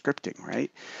amateur scripting,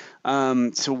 right?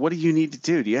 So what do you need to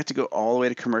do? Do you have to go all the way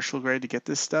to commercial grade to get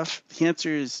this stuff? The answer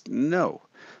is no.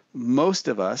 Most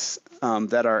of us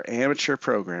that are amateur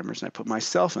programmers, and I put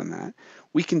myself in that,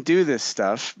 we can do this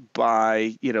stuff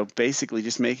by, basically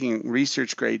just making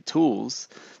research grade tools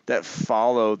that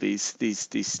follow these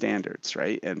standards,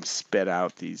 right, and spit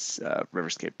out these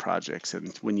Riverscape projects.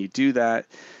 And when you do that,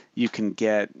 you can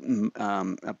get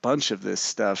a bunch of this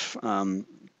stuff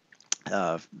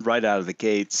right out of the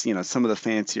gates. Some of the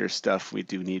fancier stuff, we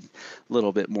do need a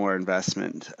little bit more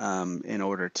investment in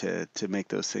order to make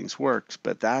those things work.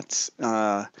 But that's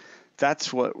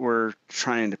what we're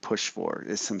trying to push for,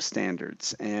 is some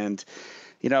standards. And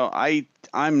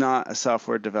I'm not a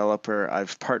software developer.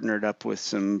 I've partnered up with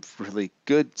some really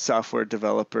good software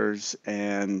developers,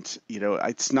 and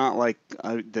it's not like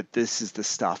that this is the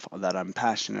stuff that I'm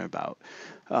passionate about.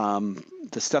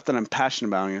 The stuff that I'm passionate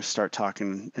about, I'm going to start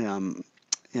talking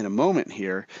in a moment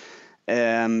here,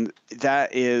 and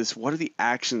that is, what are the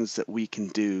actions that we can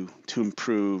do to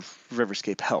improve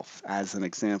Riverscape health, as an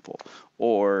example,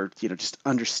 or just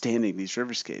understanding these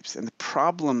Riverscapes. And the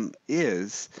problem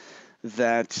is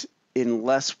that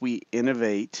unless we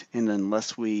innovate and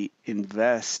unless we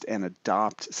invest and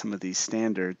adopt some of these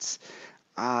standards,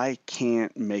 I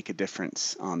can't make a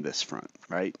difference on this front,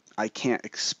 right? I can't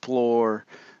explore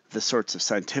the sorts of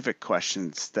scientific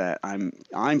questions that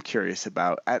I'm curious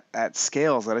about at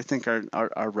scales that I think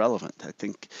are relevant. I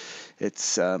think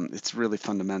it's really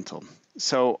fundamental.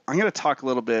 So I'm going to talk a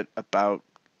little bit about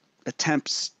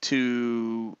attempts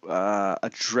to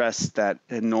address that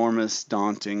enormous,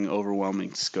 daunting,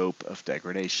 overwhelming scope of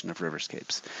degradation of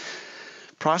riverscapes.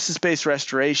 Process-based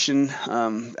restoration,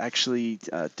 actually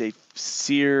Dave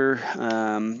Sear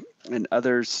and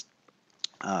others,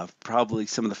 probably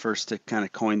some of the first to kind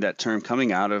of coin that term,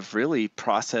 coming out of really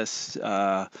process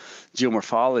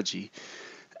geomorphology,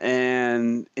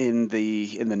 and in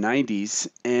the 90s,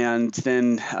 and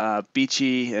then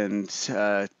Beachy and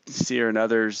Sear and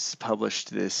others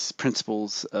published this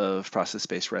Principles of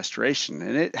Process-Based Restoration,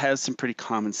 and it has some pretty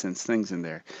common sense things in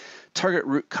there. Target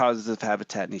root causes of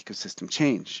habitat and ecosystem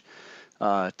change.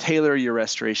 Tailor your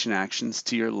restoration actions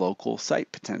to your local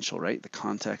site potential, right? The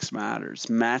context matters.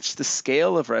 Match the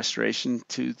scale of restoration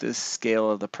to the scale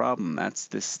of the problem. That's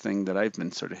this thing that I've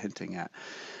been sort of hinting at.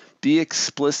 Be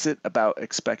explicit about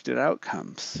expected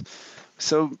outcomes.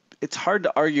 So it's hard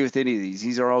to argue with any of these.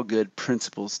 These are all good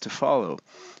principles to follow.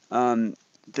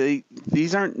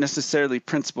 These aren't necessarily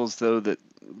principles, though, that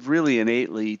really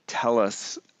innately tell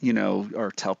us,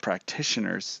 or tell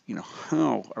practitioners,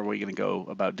 how are we going to go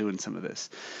about doing some of this?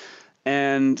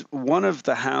 And one of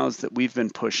the hows that we've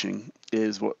been pushing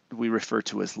is what we refer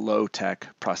to as low-tech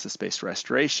process-based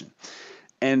restoration.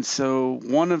 And so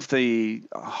one of the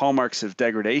hallmarks of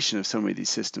degradation of so many of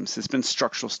these systems has been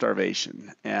structural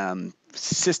starvation and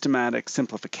systematic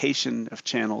simplification of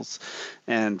channels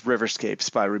and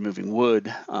riverscapes by removing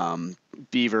wood,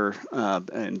 beaver,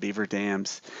 and beaver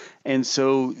dams. And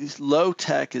so low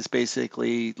tech is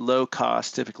basically low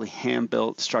cost, typically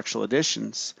hand-built structural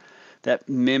additions that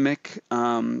mimic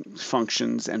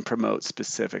functions and promote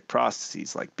specific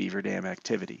processes like beaver dam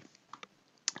activity.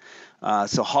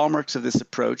 So hallmarks of this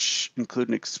approach include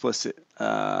an explicit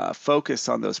focus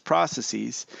on those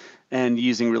processes and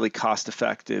using really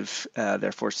cost-effective,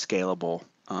 therefore scalable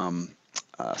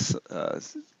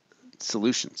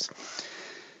solutions.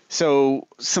 So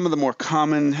some of the more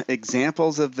common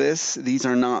examples of this, these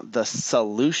are not the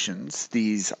solutions.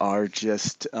 These are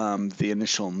just the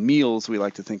initial meals, we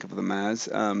like to think of them as.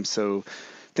 So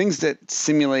things that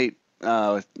simulate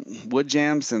wood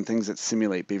jams and things that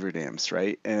simulate beaver dams,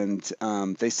 right? And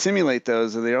they simulate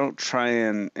those, and they don't try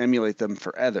and emulate them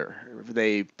forever.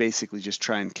 They basically just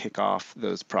try and kick off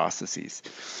those processes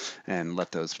and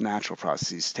let those natural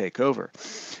processes take over.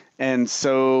 And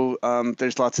so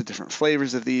there's lots of different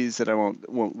flavors of these that I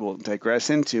won't digress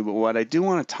into. But what I do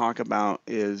want to talk about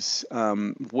is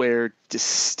where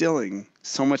distilling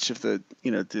so much of the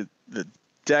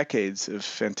decades of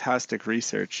fantastic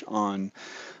research on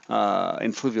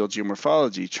in fluvial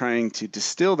geomorphology, trying to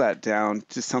distill that down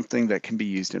to something that can be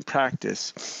used in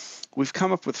practice. We've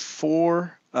come up with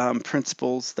four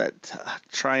principles that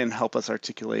try and help us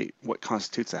articulate what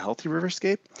constitutes a healthy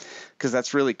riverscape, because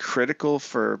that's really critical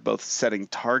for both setting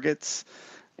targets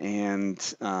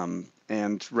and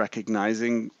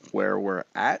recognizing where we're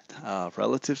at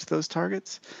relative to those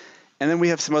targets. And then we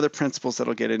have some other principles that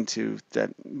I'll get into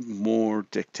that more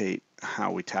dictate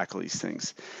how we tackle these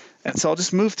things. And so I'll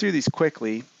just move through these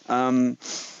quickly. The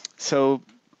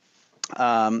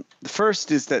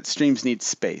first is that streams need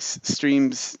space.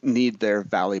 Streams need their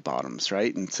valley bottoms,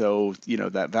 right? And so,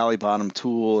 that valley bottom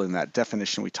tool and that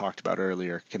definition we talked about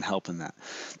earlier can help in that.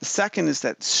 The second is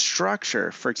that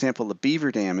structure, for example, the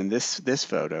beaver dam in this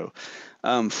photo,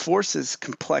 forces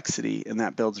complexity, and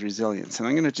that builds resilience. And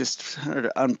I'm going to just sort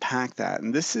of unpack that.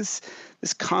 And this is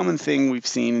this common thing we've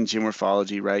seen in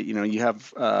geomorphology, right? You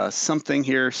have something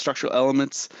here, structural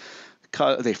elements.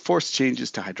 They force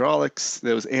changes to hydraulics.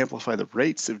 Those amplify the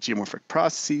rates of geomorphic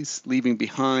processes, leaving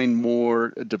behind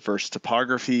more diverse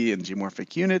topography and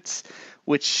geomorphic units,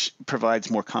 which provides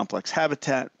more complex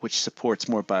habitat, which supports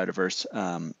more biodiverse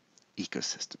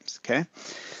ecosystems. Okay,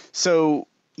 so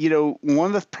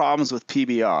one of the problems with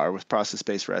PBR, with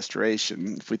process-based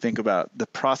restoration, if we think about the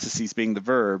processes being the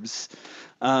verbs,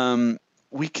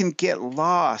 we can get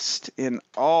lost in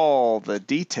all the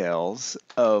details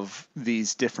of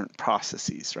these different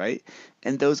processes, right?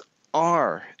 And those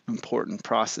are important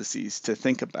processes to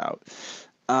think about.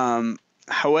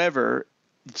 However,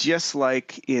 just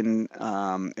like in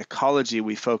ecology,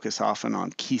 we focus often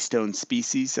on keystone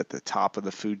species at the top of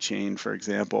the food chain, for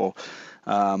example,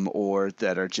 or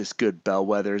that are just good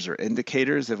bellwethers or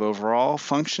indicators of overall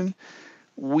function.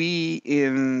 We,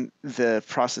 in the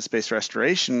process-based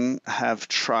restoration, have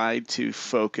tried to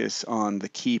focus on the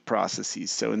key processes.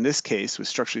 So in this case, with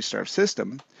structurally starved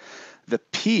system, the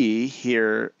P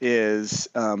here is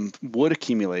wood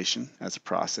accumulation as a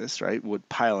process, right? Wood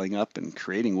piling up and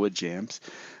creating wood jams,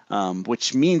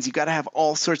 which means you got to have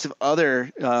all sorts of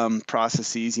other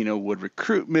processes, wood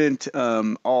recruitment,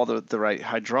 all the right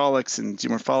hydraulics and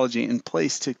geomorphology in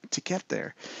place to get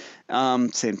there.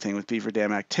 Same thing with beaver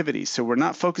dam activities. So we're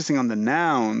not focusing on the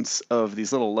nouns of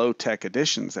these little low-tech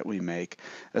additions that we make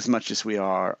as much as we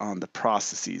are on the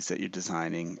processes that you're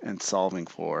designing and solving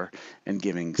for and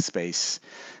giving space.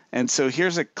 And so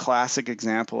here's a classic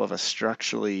example of a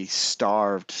structurally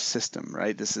starved system,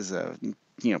 right? This is a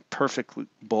perfect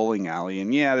bowling alley.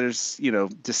 And yeah, there's,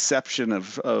 deception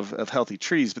of healthy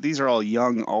trees, but these are all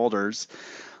young alders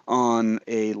on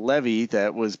a levee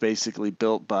that was basically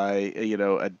built by a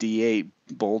D8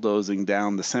 bulldozing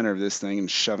down the center of this thing and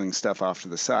shoving stuff off to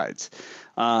the sides.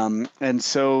 And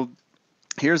so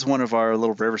here's one of our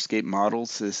little Riverscape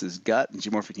models. This is GUT,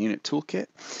 Geomorphic Unit Toolkit.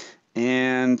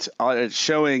 And all it's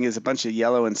showing is a bunch of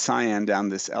yellow and cyan down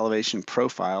this elevation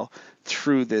profile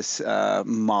through this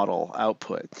model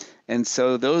output. And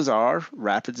so those are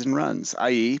rapids and runs,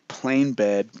 i.e. plain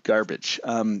bed garbage.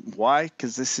 Why?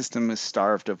 Because this system is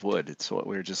starved of wood. It's what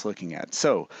we were just looking at.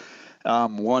 So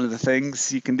one of the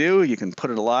things you can do, you can put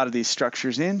a lot of these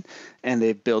structures in, and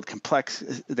they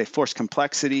force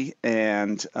complexity,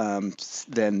 and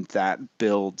then that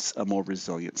builds a more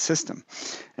resilient system.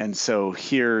 And so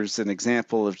here's an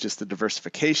example of just the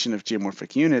diversification of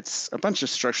geomorphic units, a bunch of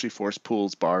structurally forced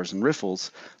pools, bars, and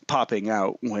riffles popping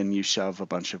out when you shove a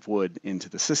bunch of wood into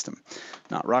the system.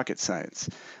 Not rocket science.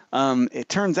 It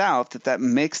turns out that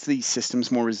makes these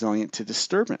systems more resilient to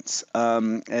disturbance.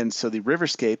 And so the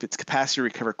Riverscape, its capacity to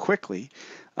recover quickly,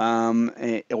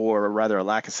 or rather a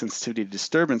lack of sensitivity to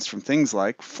disturbance from things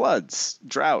like floods,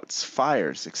 droughts,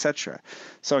 fires, etc.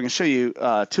 So I can show you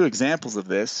two examples of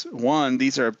this. One,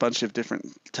 these are a bunch of different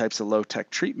types of low-tech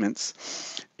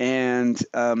treatments. And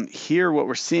here what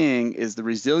we're seeing is the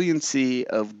resiliency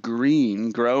of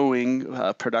green growing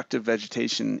productive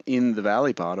vegetation in the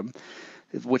valley bottom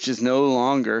which is no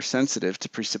longer sensitive to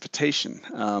precipitation.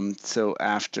 So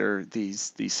after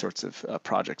these sorts of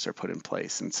projects are put in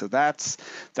place, and so that's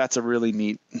a really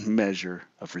neat measure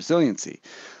of resiliency.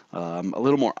 A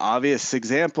little more obvious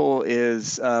example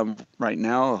is right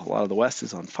now a lot of the West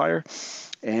is on fire,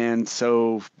 and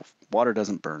so water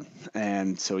doesn't burn,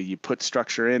 and so you put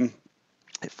structure in,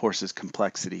 it forces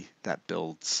complexity that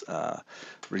builds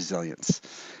resilience.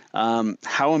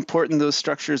 How important those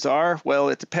structures are? Well,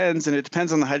 it depends, and it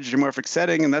depends on the hydrogeomorphic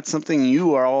setting, and that's something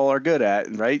you all are good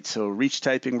at, right? So reach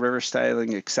typing, river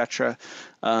styling, etc.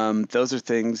 Those are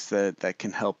things that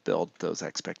can help build those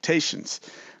expectations.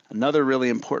 Another really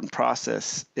important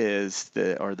process is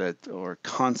or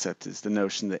concept is the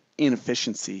notion that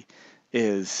inefficiency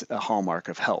is a hallmark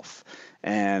of health.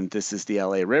 And this is the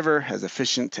LA River, as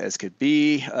efficient as could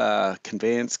be,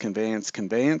 conveyance.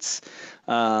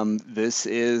 This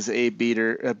is a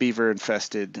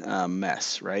beaver-infested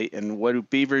mess, right? And what do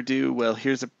beaver do? Well,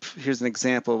 here's an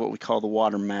example of what we call the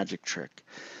water magic trick.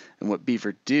 And what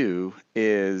beaver do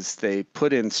is they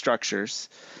put in structures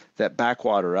that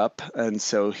backwater up. And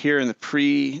so here in the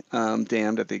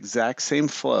pre-dammed at the exact same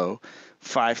flow,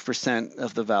 5%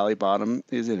 of the valley bottom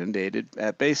is inundated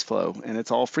at base flow, and it's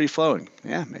all free flowing.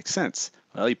 Yeah, makes sense.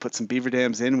 Well, you put some beaver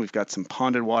dams in, we've got some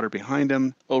ponded water behind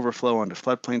them, overflow onto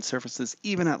floodplain surfaces.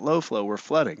 Even at low flow, we're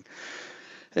flooding,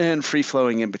 and free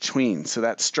flowing in between. So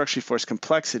that structurally forced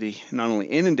complexity not only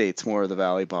inundates more of the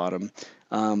valley bottom,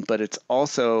 but it's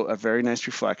also a very nice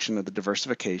reflection of the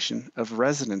diversification of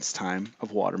residence time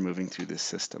of water moving through this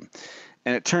system.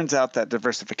 And it turns out that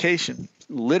diversification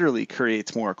literally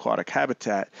creates more aquatic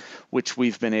habitat, which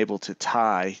we've been able to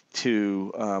tie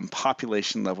to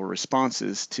population level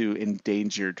responses to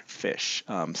endangered fish,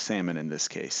 salmon in this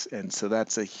case. And so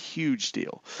that's a huge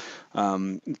deal.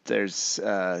 There's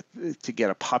to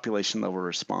get a population level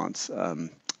response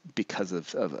because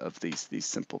of these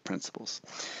simple principles.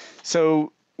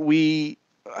 So we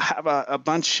have a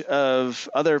bunch of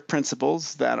other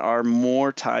principles that are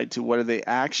more tied to what are the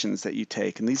actions that you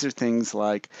take. And these are things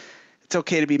like, it's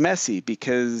okay to be messy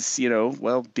because,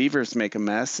 well, beavers make a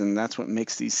mess, and that's what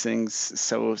makes these things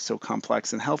so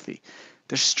complex and healthy.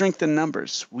 There's strength in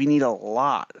numbers. We need a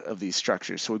lot of these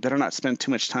structures, so we better not spend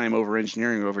too much time over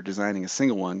engineering or over designing a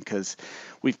single one, because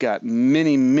we've got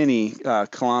many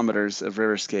kilometers of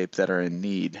riverscape that are in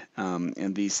need.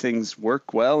 And these things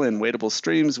work well in wadable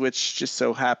streams, which just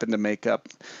so happen to make up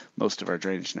most of our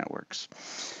drainage networks.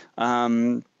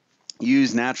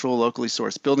 Use natural, locally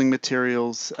sourced building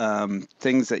materials,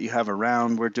 things that you have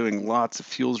around. We're doing lots of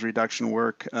fuels reduction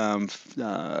work as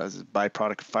a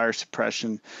byproduct of fire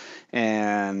suppression.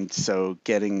 And so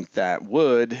getting that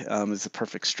wood is a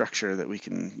perfect structure that we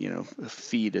can,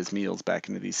 feed as meals back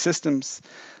into these systems.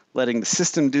 Letting the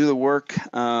system do the work,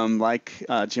 like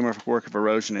geomorphic work of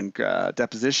erosion and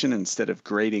deposition, instead of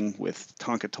grading with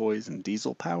Tonka toys and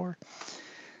diesel power,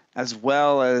 as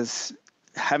well as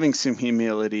having some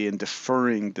humility and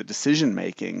deferring the decision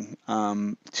making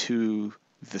to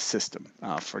the system.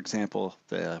 For example,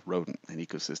 the rodent, an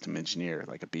ecosystem engineer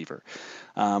like a beaver,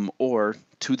 or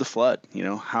to the flood.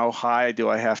 How high do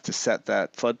I have to set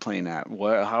that floodplain at?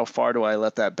 How far do I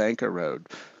let that bank erode?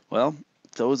 Well,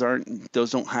 those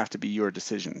don't have to be your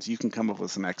decisions. You can come up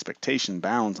with some expectation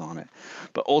bounds on it,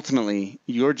 but ultimately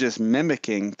you're just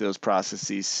mimicking those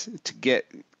processes to get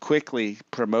quickly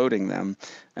promoting them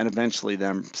and eventually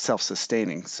them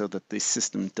self-sustaining so that the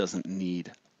system doesn't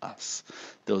need us.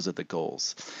 Those are the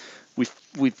goals.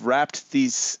 We've wrapped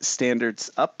these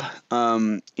standards up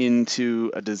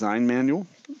into a design manual,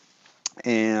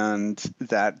 and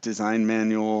that design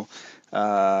manual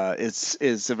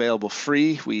is available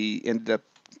free. We ended up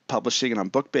publishing it on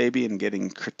BookBaby and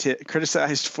getting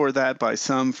criticized for that by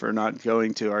some for not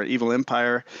going to our evil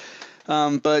empire.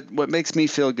 But what makes me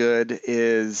feel good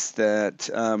is that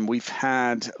we've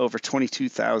had over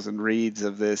 22,000 reads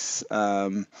of this,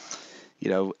 and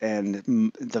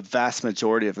the vast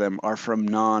majority of them are from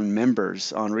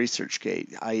non-members on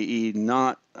ResearchGate, i.e.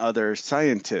 not other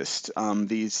scientists.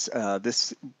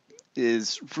 This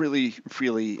is really,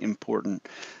 really important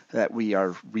that we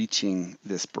are reaching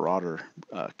this broader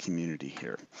community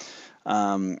here.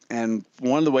 And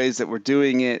one of the ways that we're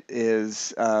doing it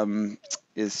is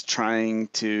trying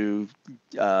to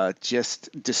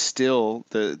just distill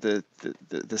the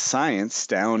science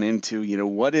down into,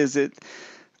 what is it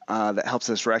that helps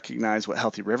us recognize what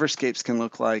healthy riverscapes can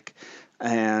look like,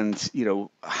 and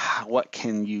what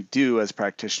can you do as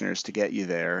practitioners to get you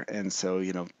there? And so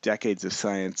decades of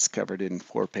science covered in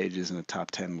 4 pages in a top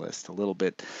 10 list, a little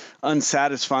bit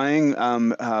unsatisfying,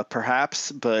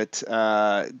 perhaps, but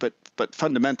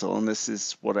fundamental. And this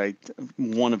is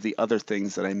one of the other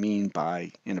things that I mean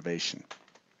by innovation.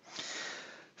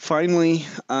 Finally,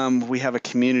 we have a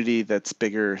community that's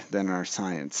bigger than our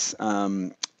science.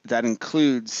 That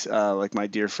includes, like my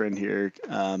dear friend here,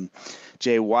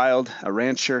 Jay Wild, a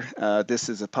rancher. This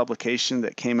is a publication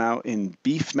that came out in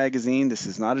Beef magazine. This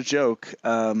is not a joke,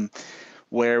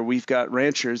 where we've got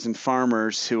ranchers and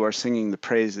farmers who are singing the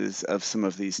praises of some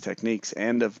of these techniques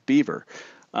and of beaver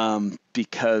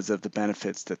because of the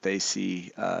benefits that they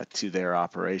see to their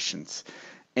operations.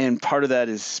 And part of that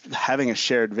is having a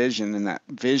shared vision, and that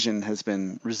vision has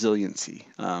been resiliency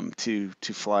to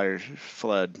fire,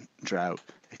 flood, drought,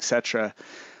 etc.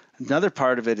 Another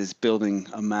part of it is building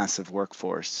a massive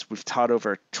workforce. We've taught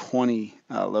over 20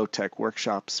 low-tech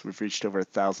workshops. We've reached over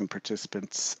 1,000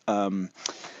 participants.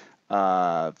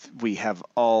 We have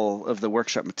all of the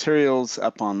workshop materials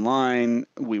up online.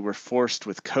 We were forced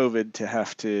with COVID to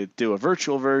have to do a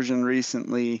virtual version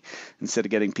recently. Instead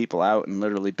of getting people out and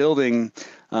literally building,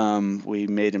 we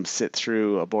made them sit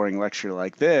through a boring lecture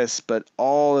like this, but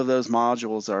all of those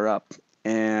modules are up.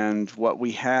 And what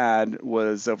we had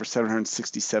was over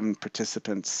 767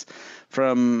 participants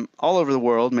from all over the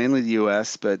world, mainly the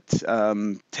US, but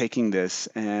taking this,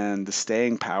 and the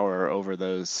staying power over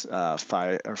those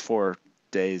 4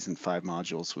 days and 5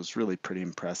 modules was really pretty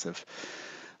impressive.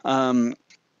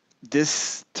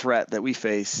 This threat that we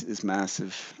face is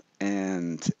massive,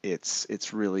 and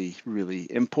it's really, really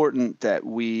important that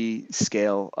we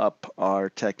scale up our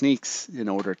techniques in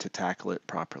order to tackle it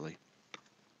properly.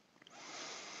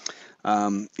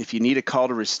 If you need a call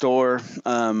to restore,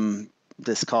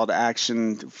 this call to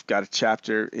action, we've got a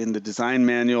chapter in the design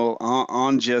manual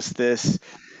on just this.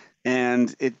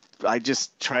 And I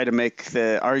just try to make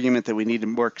the argument that we need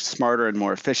to work smarter and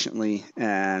more efficiently.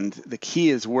 And the key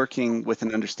is working with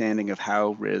an understanding of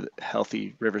how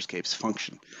healthy riverscapes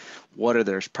function. What are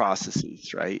their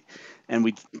processes, right? And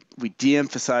we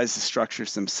de-emphasize the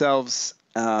structures themselves,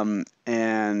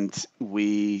 and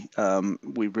we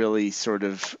really sort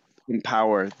of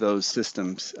empower those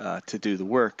systems to do the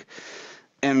work.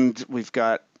 And we've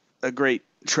got a great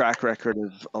track record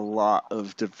of a lot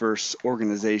of diverse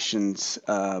organizations,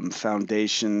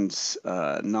 foundations,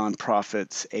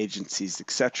 nonprofits, agencies,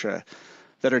 etc.,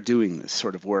 that are doing this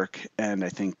sort of work. And I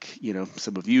think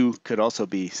some of you could also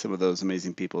be some of those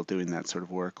amazing people doing that sort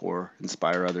of work, or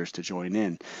inspire others to join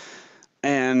in.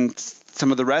 And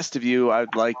some of the rest of you,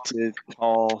 I'd like to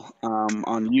call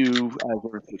on you as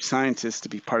Riverscape scientists to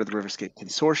be part of the Riverscape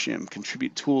Consortium,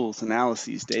 contribute tools,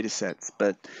 analyses, data sets,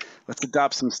 but let's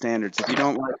adopt some standards. If you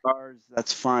don't like ours,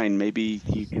 that's fine. Maybe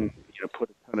you can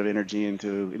put a ton of energy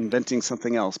into inventing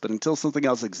something else, but until something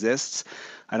else exists,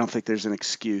 I don't think there's an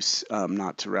excuse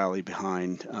not to rally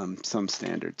behind some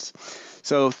standards.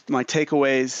 So my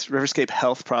takeaways: Riverscape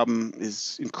health problem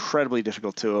is incredibly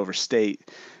difficult to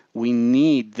overstate. We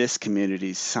need this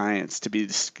community's science to be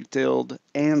distilled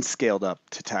and scaled up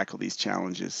to tackle these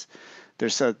challenges.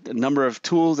 There's a number of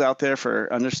tools out there for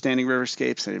understanding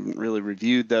riverscapes. I haven't really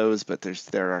reviewed those, but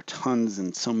there are tons,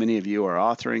 and so many of you are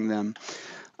authoring them.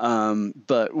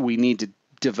 But we need to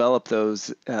develop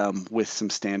those with some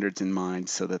standards in mind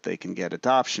so that they can get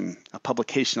adoption. A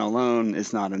publication alone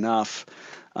is not enough.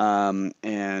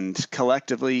 And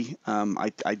collectively,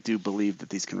 I do believe that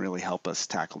these can really help us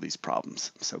tackle these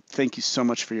problems. So thank you so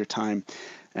much for your time,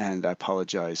 and I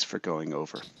apologize for going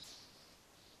over.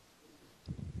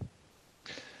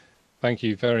 Thank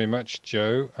you very much,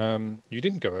 Joe. You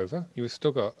didn't go over. You've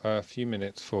still got a few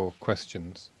minutes for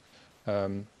questions.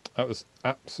 That was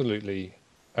absolutely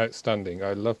outstanding.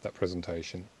 I loved that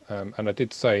presentation. And I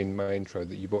did say in my intro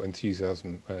that you brought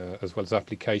enthusiasm as well as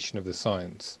application of the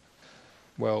science.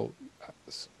 Well,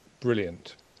 that's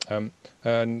brilliant.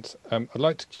 And I'd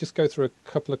like to just go through a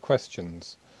couple of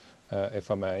questions, if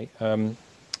I may.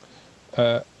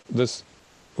 There's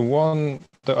one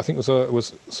that I think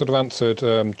was sort of answered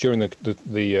during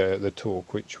the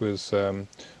talk, which was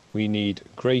we need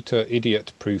greater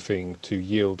idiot proofing to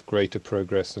yield greater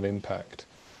progress and impact.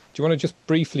 Do you want to just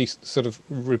briefly sort of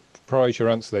reprise your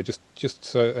answer there, just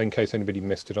so in case anybody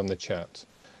missed it on the chat?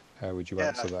 How would you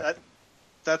answer that?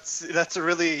 That's a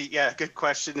really good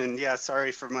question, and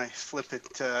sorry for my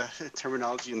flippant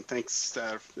terminology, and thanks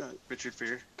Richard for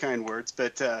your kind words.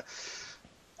 But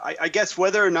I guess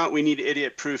whether or not we need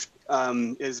idiot proof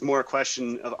is more a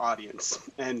question of audience.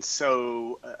 And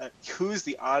so who's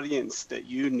the audience that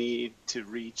you need to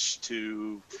reach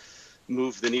to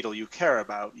move the needle you care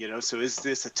about, you know? So is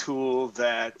this a tool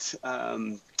that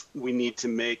we need to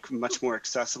make much more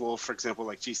accessible, for example,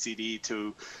 like GCD,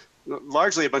 to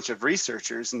largely a bunch of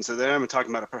researchers? And so then I'm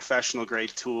talking about a professional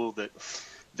grade tool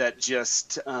that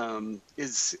just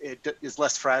is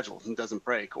less fragile and doesn't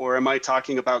break? Or am I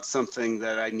talking about something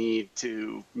that I need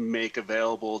to make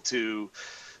available to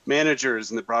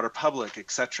managers and the broader public,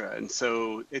 et cetera? And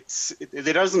so it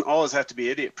doesn't always have to be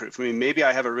idiot proof. I mean, maybe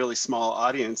I have a really small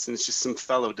audience and it's just some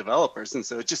fellow developers, and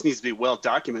so it just needs to be well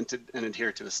documented and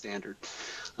adhere to a standard.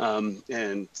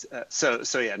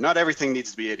 So yeah, not everything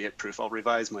needs to be idiot proof. I'll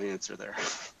revise my answer there.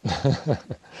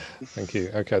 Thank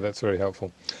you. Okay, that's very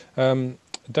helpful.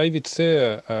 David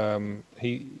Sear,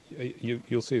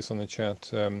 you'll see this on the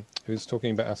chat, who's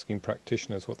talking about asking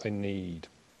practitioners what they need.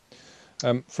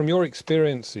 From your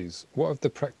experiences, what have the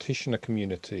practitioner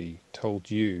community told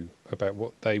you about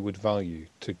what they would value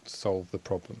to solve the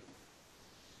problem?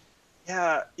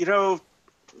 Yeah, you know,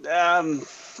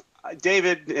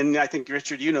 David, and I think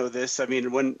Richard, you know this. I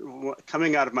mean, when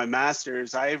coming out of my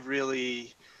master's, I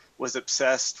really was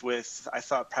obsessed with, I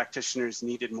thought practitioners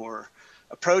needed more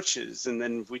approaches. And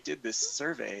then we did this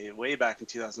survey way back in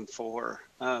 2004.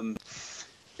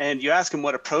 And you ask them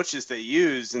what approaches they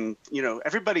use, and, you know,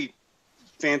 everybody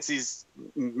fancies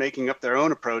making up their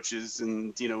own approaches,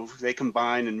 and, you know, they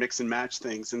combine and mix and match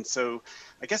things. And so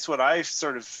I guess what I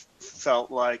sort of felt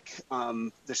like,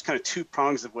 there's kind of two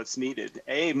prongs of what's needed.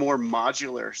 More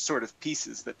modular sort of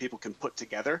pieces that people can put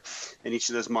together, and each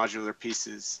of those modular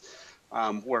pieces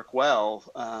work well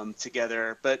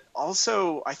together. But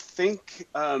also, I think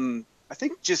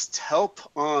just help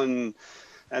on,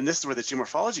 and this is where the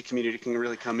geomorphology community can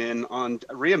really come in, on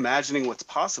reimagining what's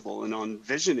possible, and on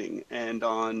visioning, and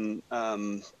on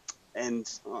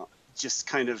just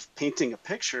kind of painting a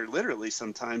picture, literally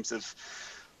sometimes, of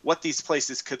what these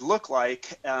places could look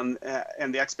like, and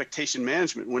the expectation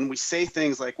management. When we say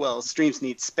things like, well, streams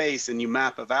need space, and you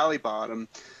map a valley bottom,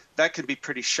 that could be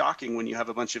pretty shocking when you have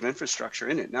a bunch of infrastructure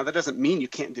in it. Now, that doesn't mean you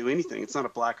can't do anything. It's not a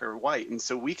black or white. And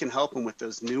so we can help them with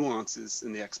those nuances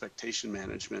in the expectation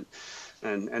management.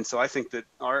 And so I think that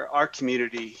our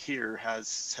community here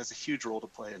has a huge role to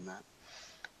play in that.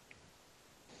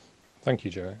 Thank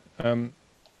you, Joe.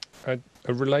 A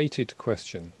related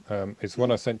question is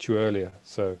one I sent you earlier.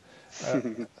 So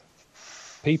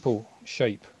people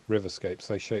shape riverscapes,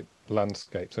 they shape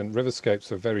landscapes, and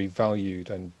riverscapes are very valued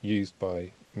and used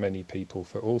by many people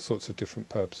for all sorts of different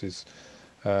purposes,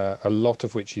 a lot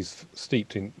of which is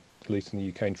steeped in, at least in the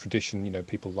UK, in tradition. You know,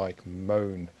 people like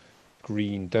mown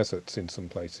green deserts in some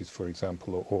places, for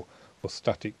example, or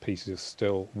static pieces of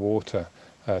still water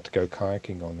to go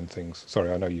kayaking on and things.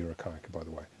 Sorry, I know you're a kayaker, by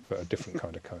the way, but a different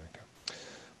kind of kayaker.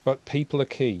 But people are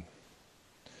key.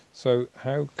 So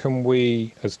how can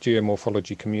we, as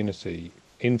geomorphology community,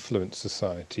 influence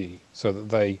society so that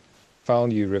they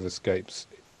value riverscapes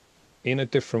in a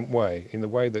different way, in the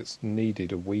way that's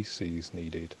needed, or we see is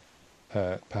needed,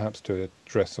 perhaps to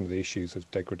address some of the issues of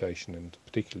degradation, and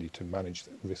particularly to manage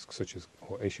risks such as,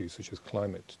 or issues such as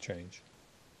climate change?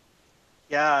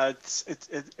 Yeah,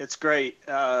 it's great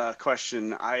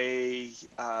question.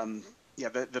 Yeah,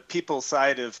 the people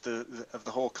side of the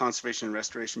whole conservation and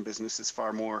restoration business is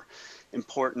far more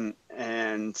important.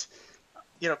 And,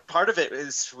 you know, part of it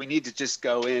is we need to just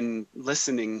go in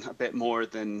listening a bit more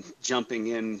than jumping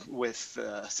in with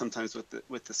sometimes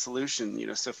with the solution. You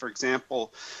know, so for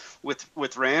example,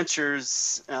 with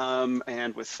ranchers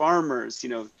and with farmers, you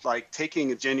know, like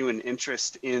taking a genuine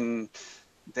interest in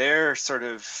their sort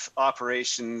of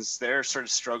operations, their sort of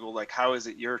struggle, like how is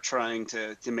it you're trying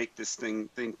to make this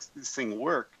thing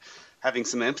work, having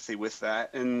some empathy with that,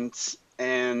 and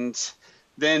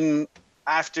then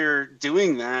after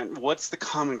doing that, what's the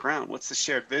common ground, what's the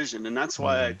shared vision? And that's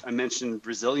why I mentioned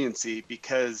resiliency,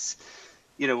 because,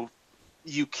 you know,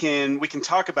 we can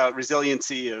talk about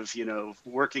resiliency of, you know,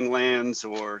 working lands,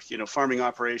 or, you know, farming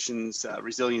operations,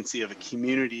 resiliency of a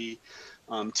community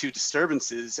to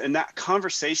disturbances, and that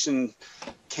conversation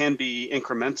can be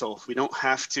incremental. We don't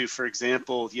have to, for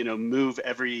example, you know, move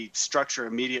every structure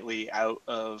immediately out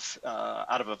of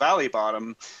a valley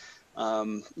bottom,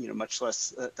 you know, much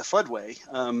less the floodway.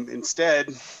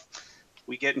 Instead,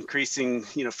 we get increasing,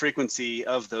 you know, frequency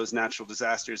of those natural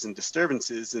disasters and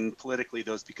disturbances, and politically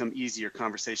those become easier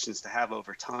conversations to have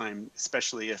over time,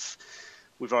 especially if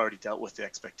we've already dealt with the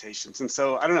expectations. And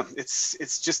so I don't know, it's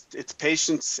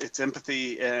patience, it's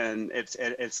empathy, and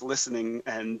it's listening,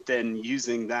 and then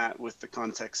using that with the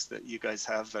context that you guys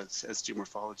have as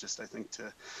geomorphologists, I think,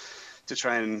 to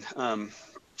try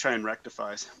and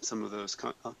rectify some of those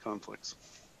conflicts.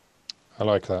 I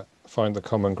like that. find the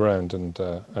common ground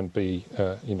and be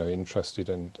interested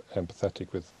and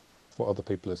empathetic with what other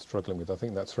people are struggling with. I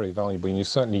think that's very valuable, and you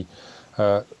certainly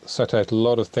set out a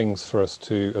lot of things for us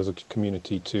to, as a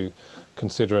community, to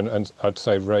consider, and I'd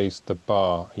say raise the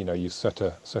bar. You set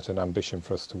an ambition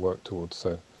for us to work towards.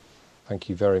 So, thank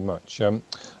you very much.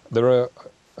 There's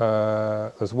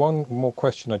one more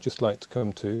question I'd just like to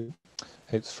come to.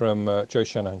 It's from Jo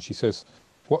Shanahan. She says,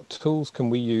 "What tools can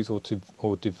we use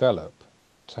or develop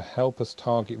to help us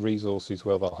target resources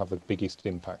where they'll have the biggest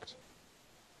impact?"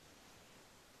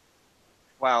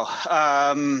 Wow.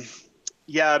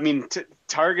 Yeah, I mean,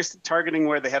 targeting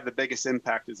where they have the biggest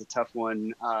impact is a tough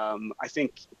one. I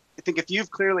think if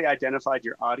you've clearly identified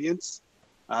your audience,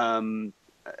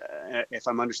 if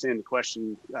I'm understanding the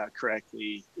question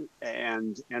correctly,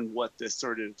 and what the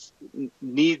sort of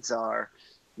needs are,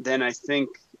 then I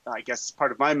guess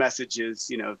part of my message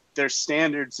is, there's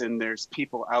standards and there's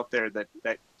people out there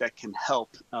that can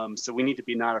help. So we need to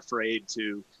be not afraid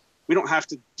to. We don't have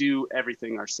to do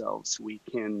everything ourselves. We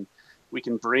can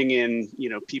bring in,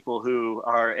 people who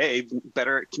are A,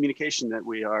 better at communication than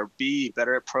we are, B,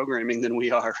 better at programming than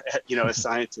we are, as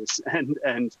scientists,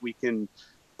 and we can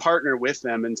partner with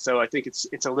them. And so I think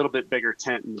it's a little bit bigger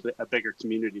tent and a bigger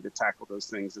community to tackle those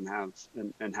things and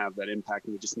have that impact.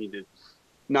 And we just need to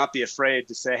not be afraid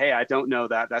to say, hey, I don't know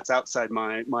that. That's outside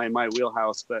my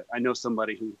wheelhouse, but I know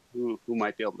somebody who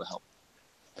might be able to help.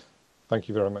 Thank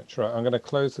you very much. Right, I'm going to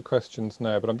close the questions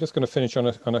now, but I'm just going to finish on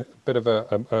a bit of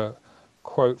a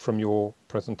quote from your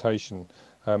presentation.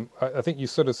 I think you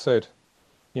sort of said,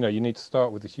 you need to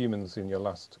start with the humans in your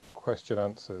last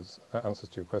answers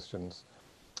to your questions,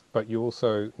 but you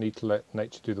also need to let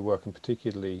nature do the work, and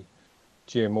particularly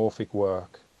geomorphic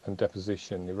work and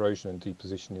deposition, erosion and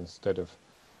deposition, instead of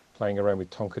playing around with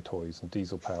Tonka toys and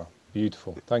diesel power.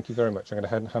 Beautiful. Thank you very much. I'm going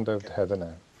to hand over to Heather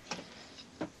now.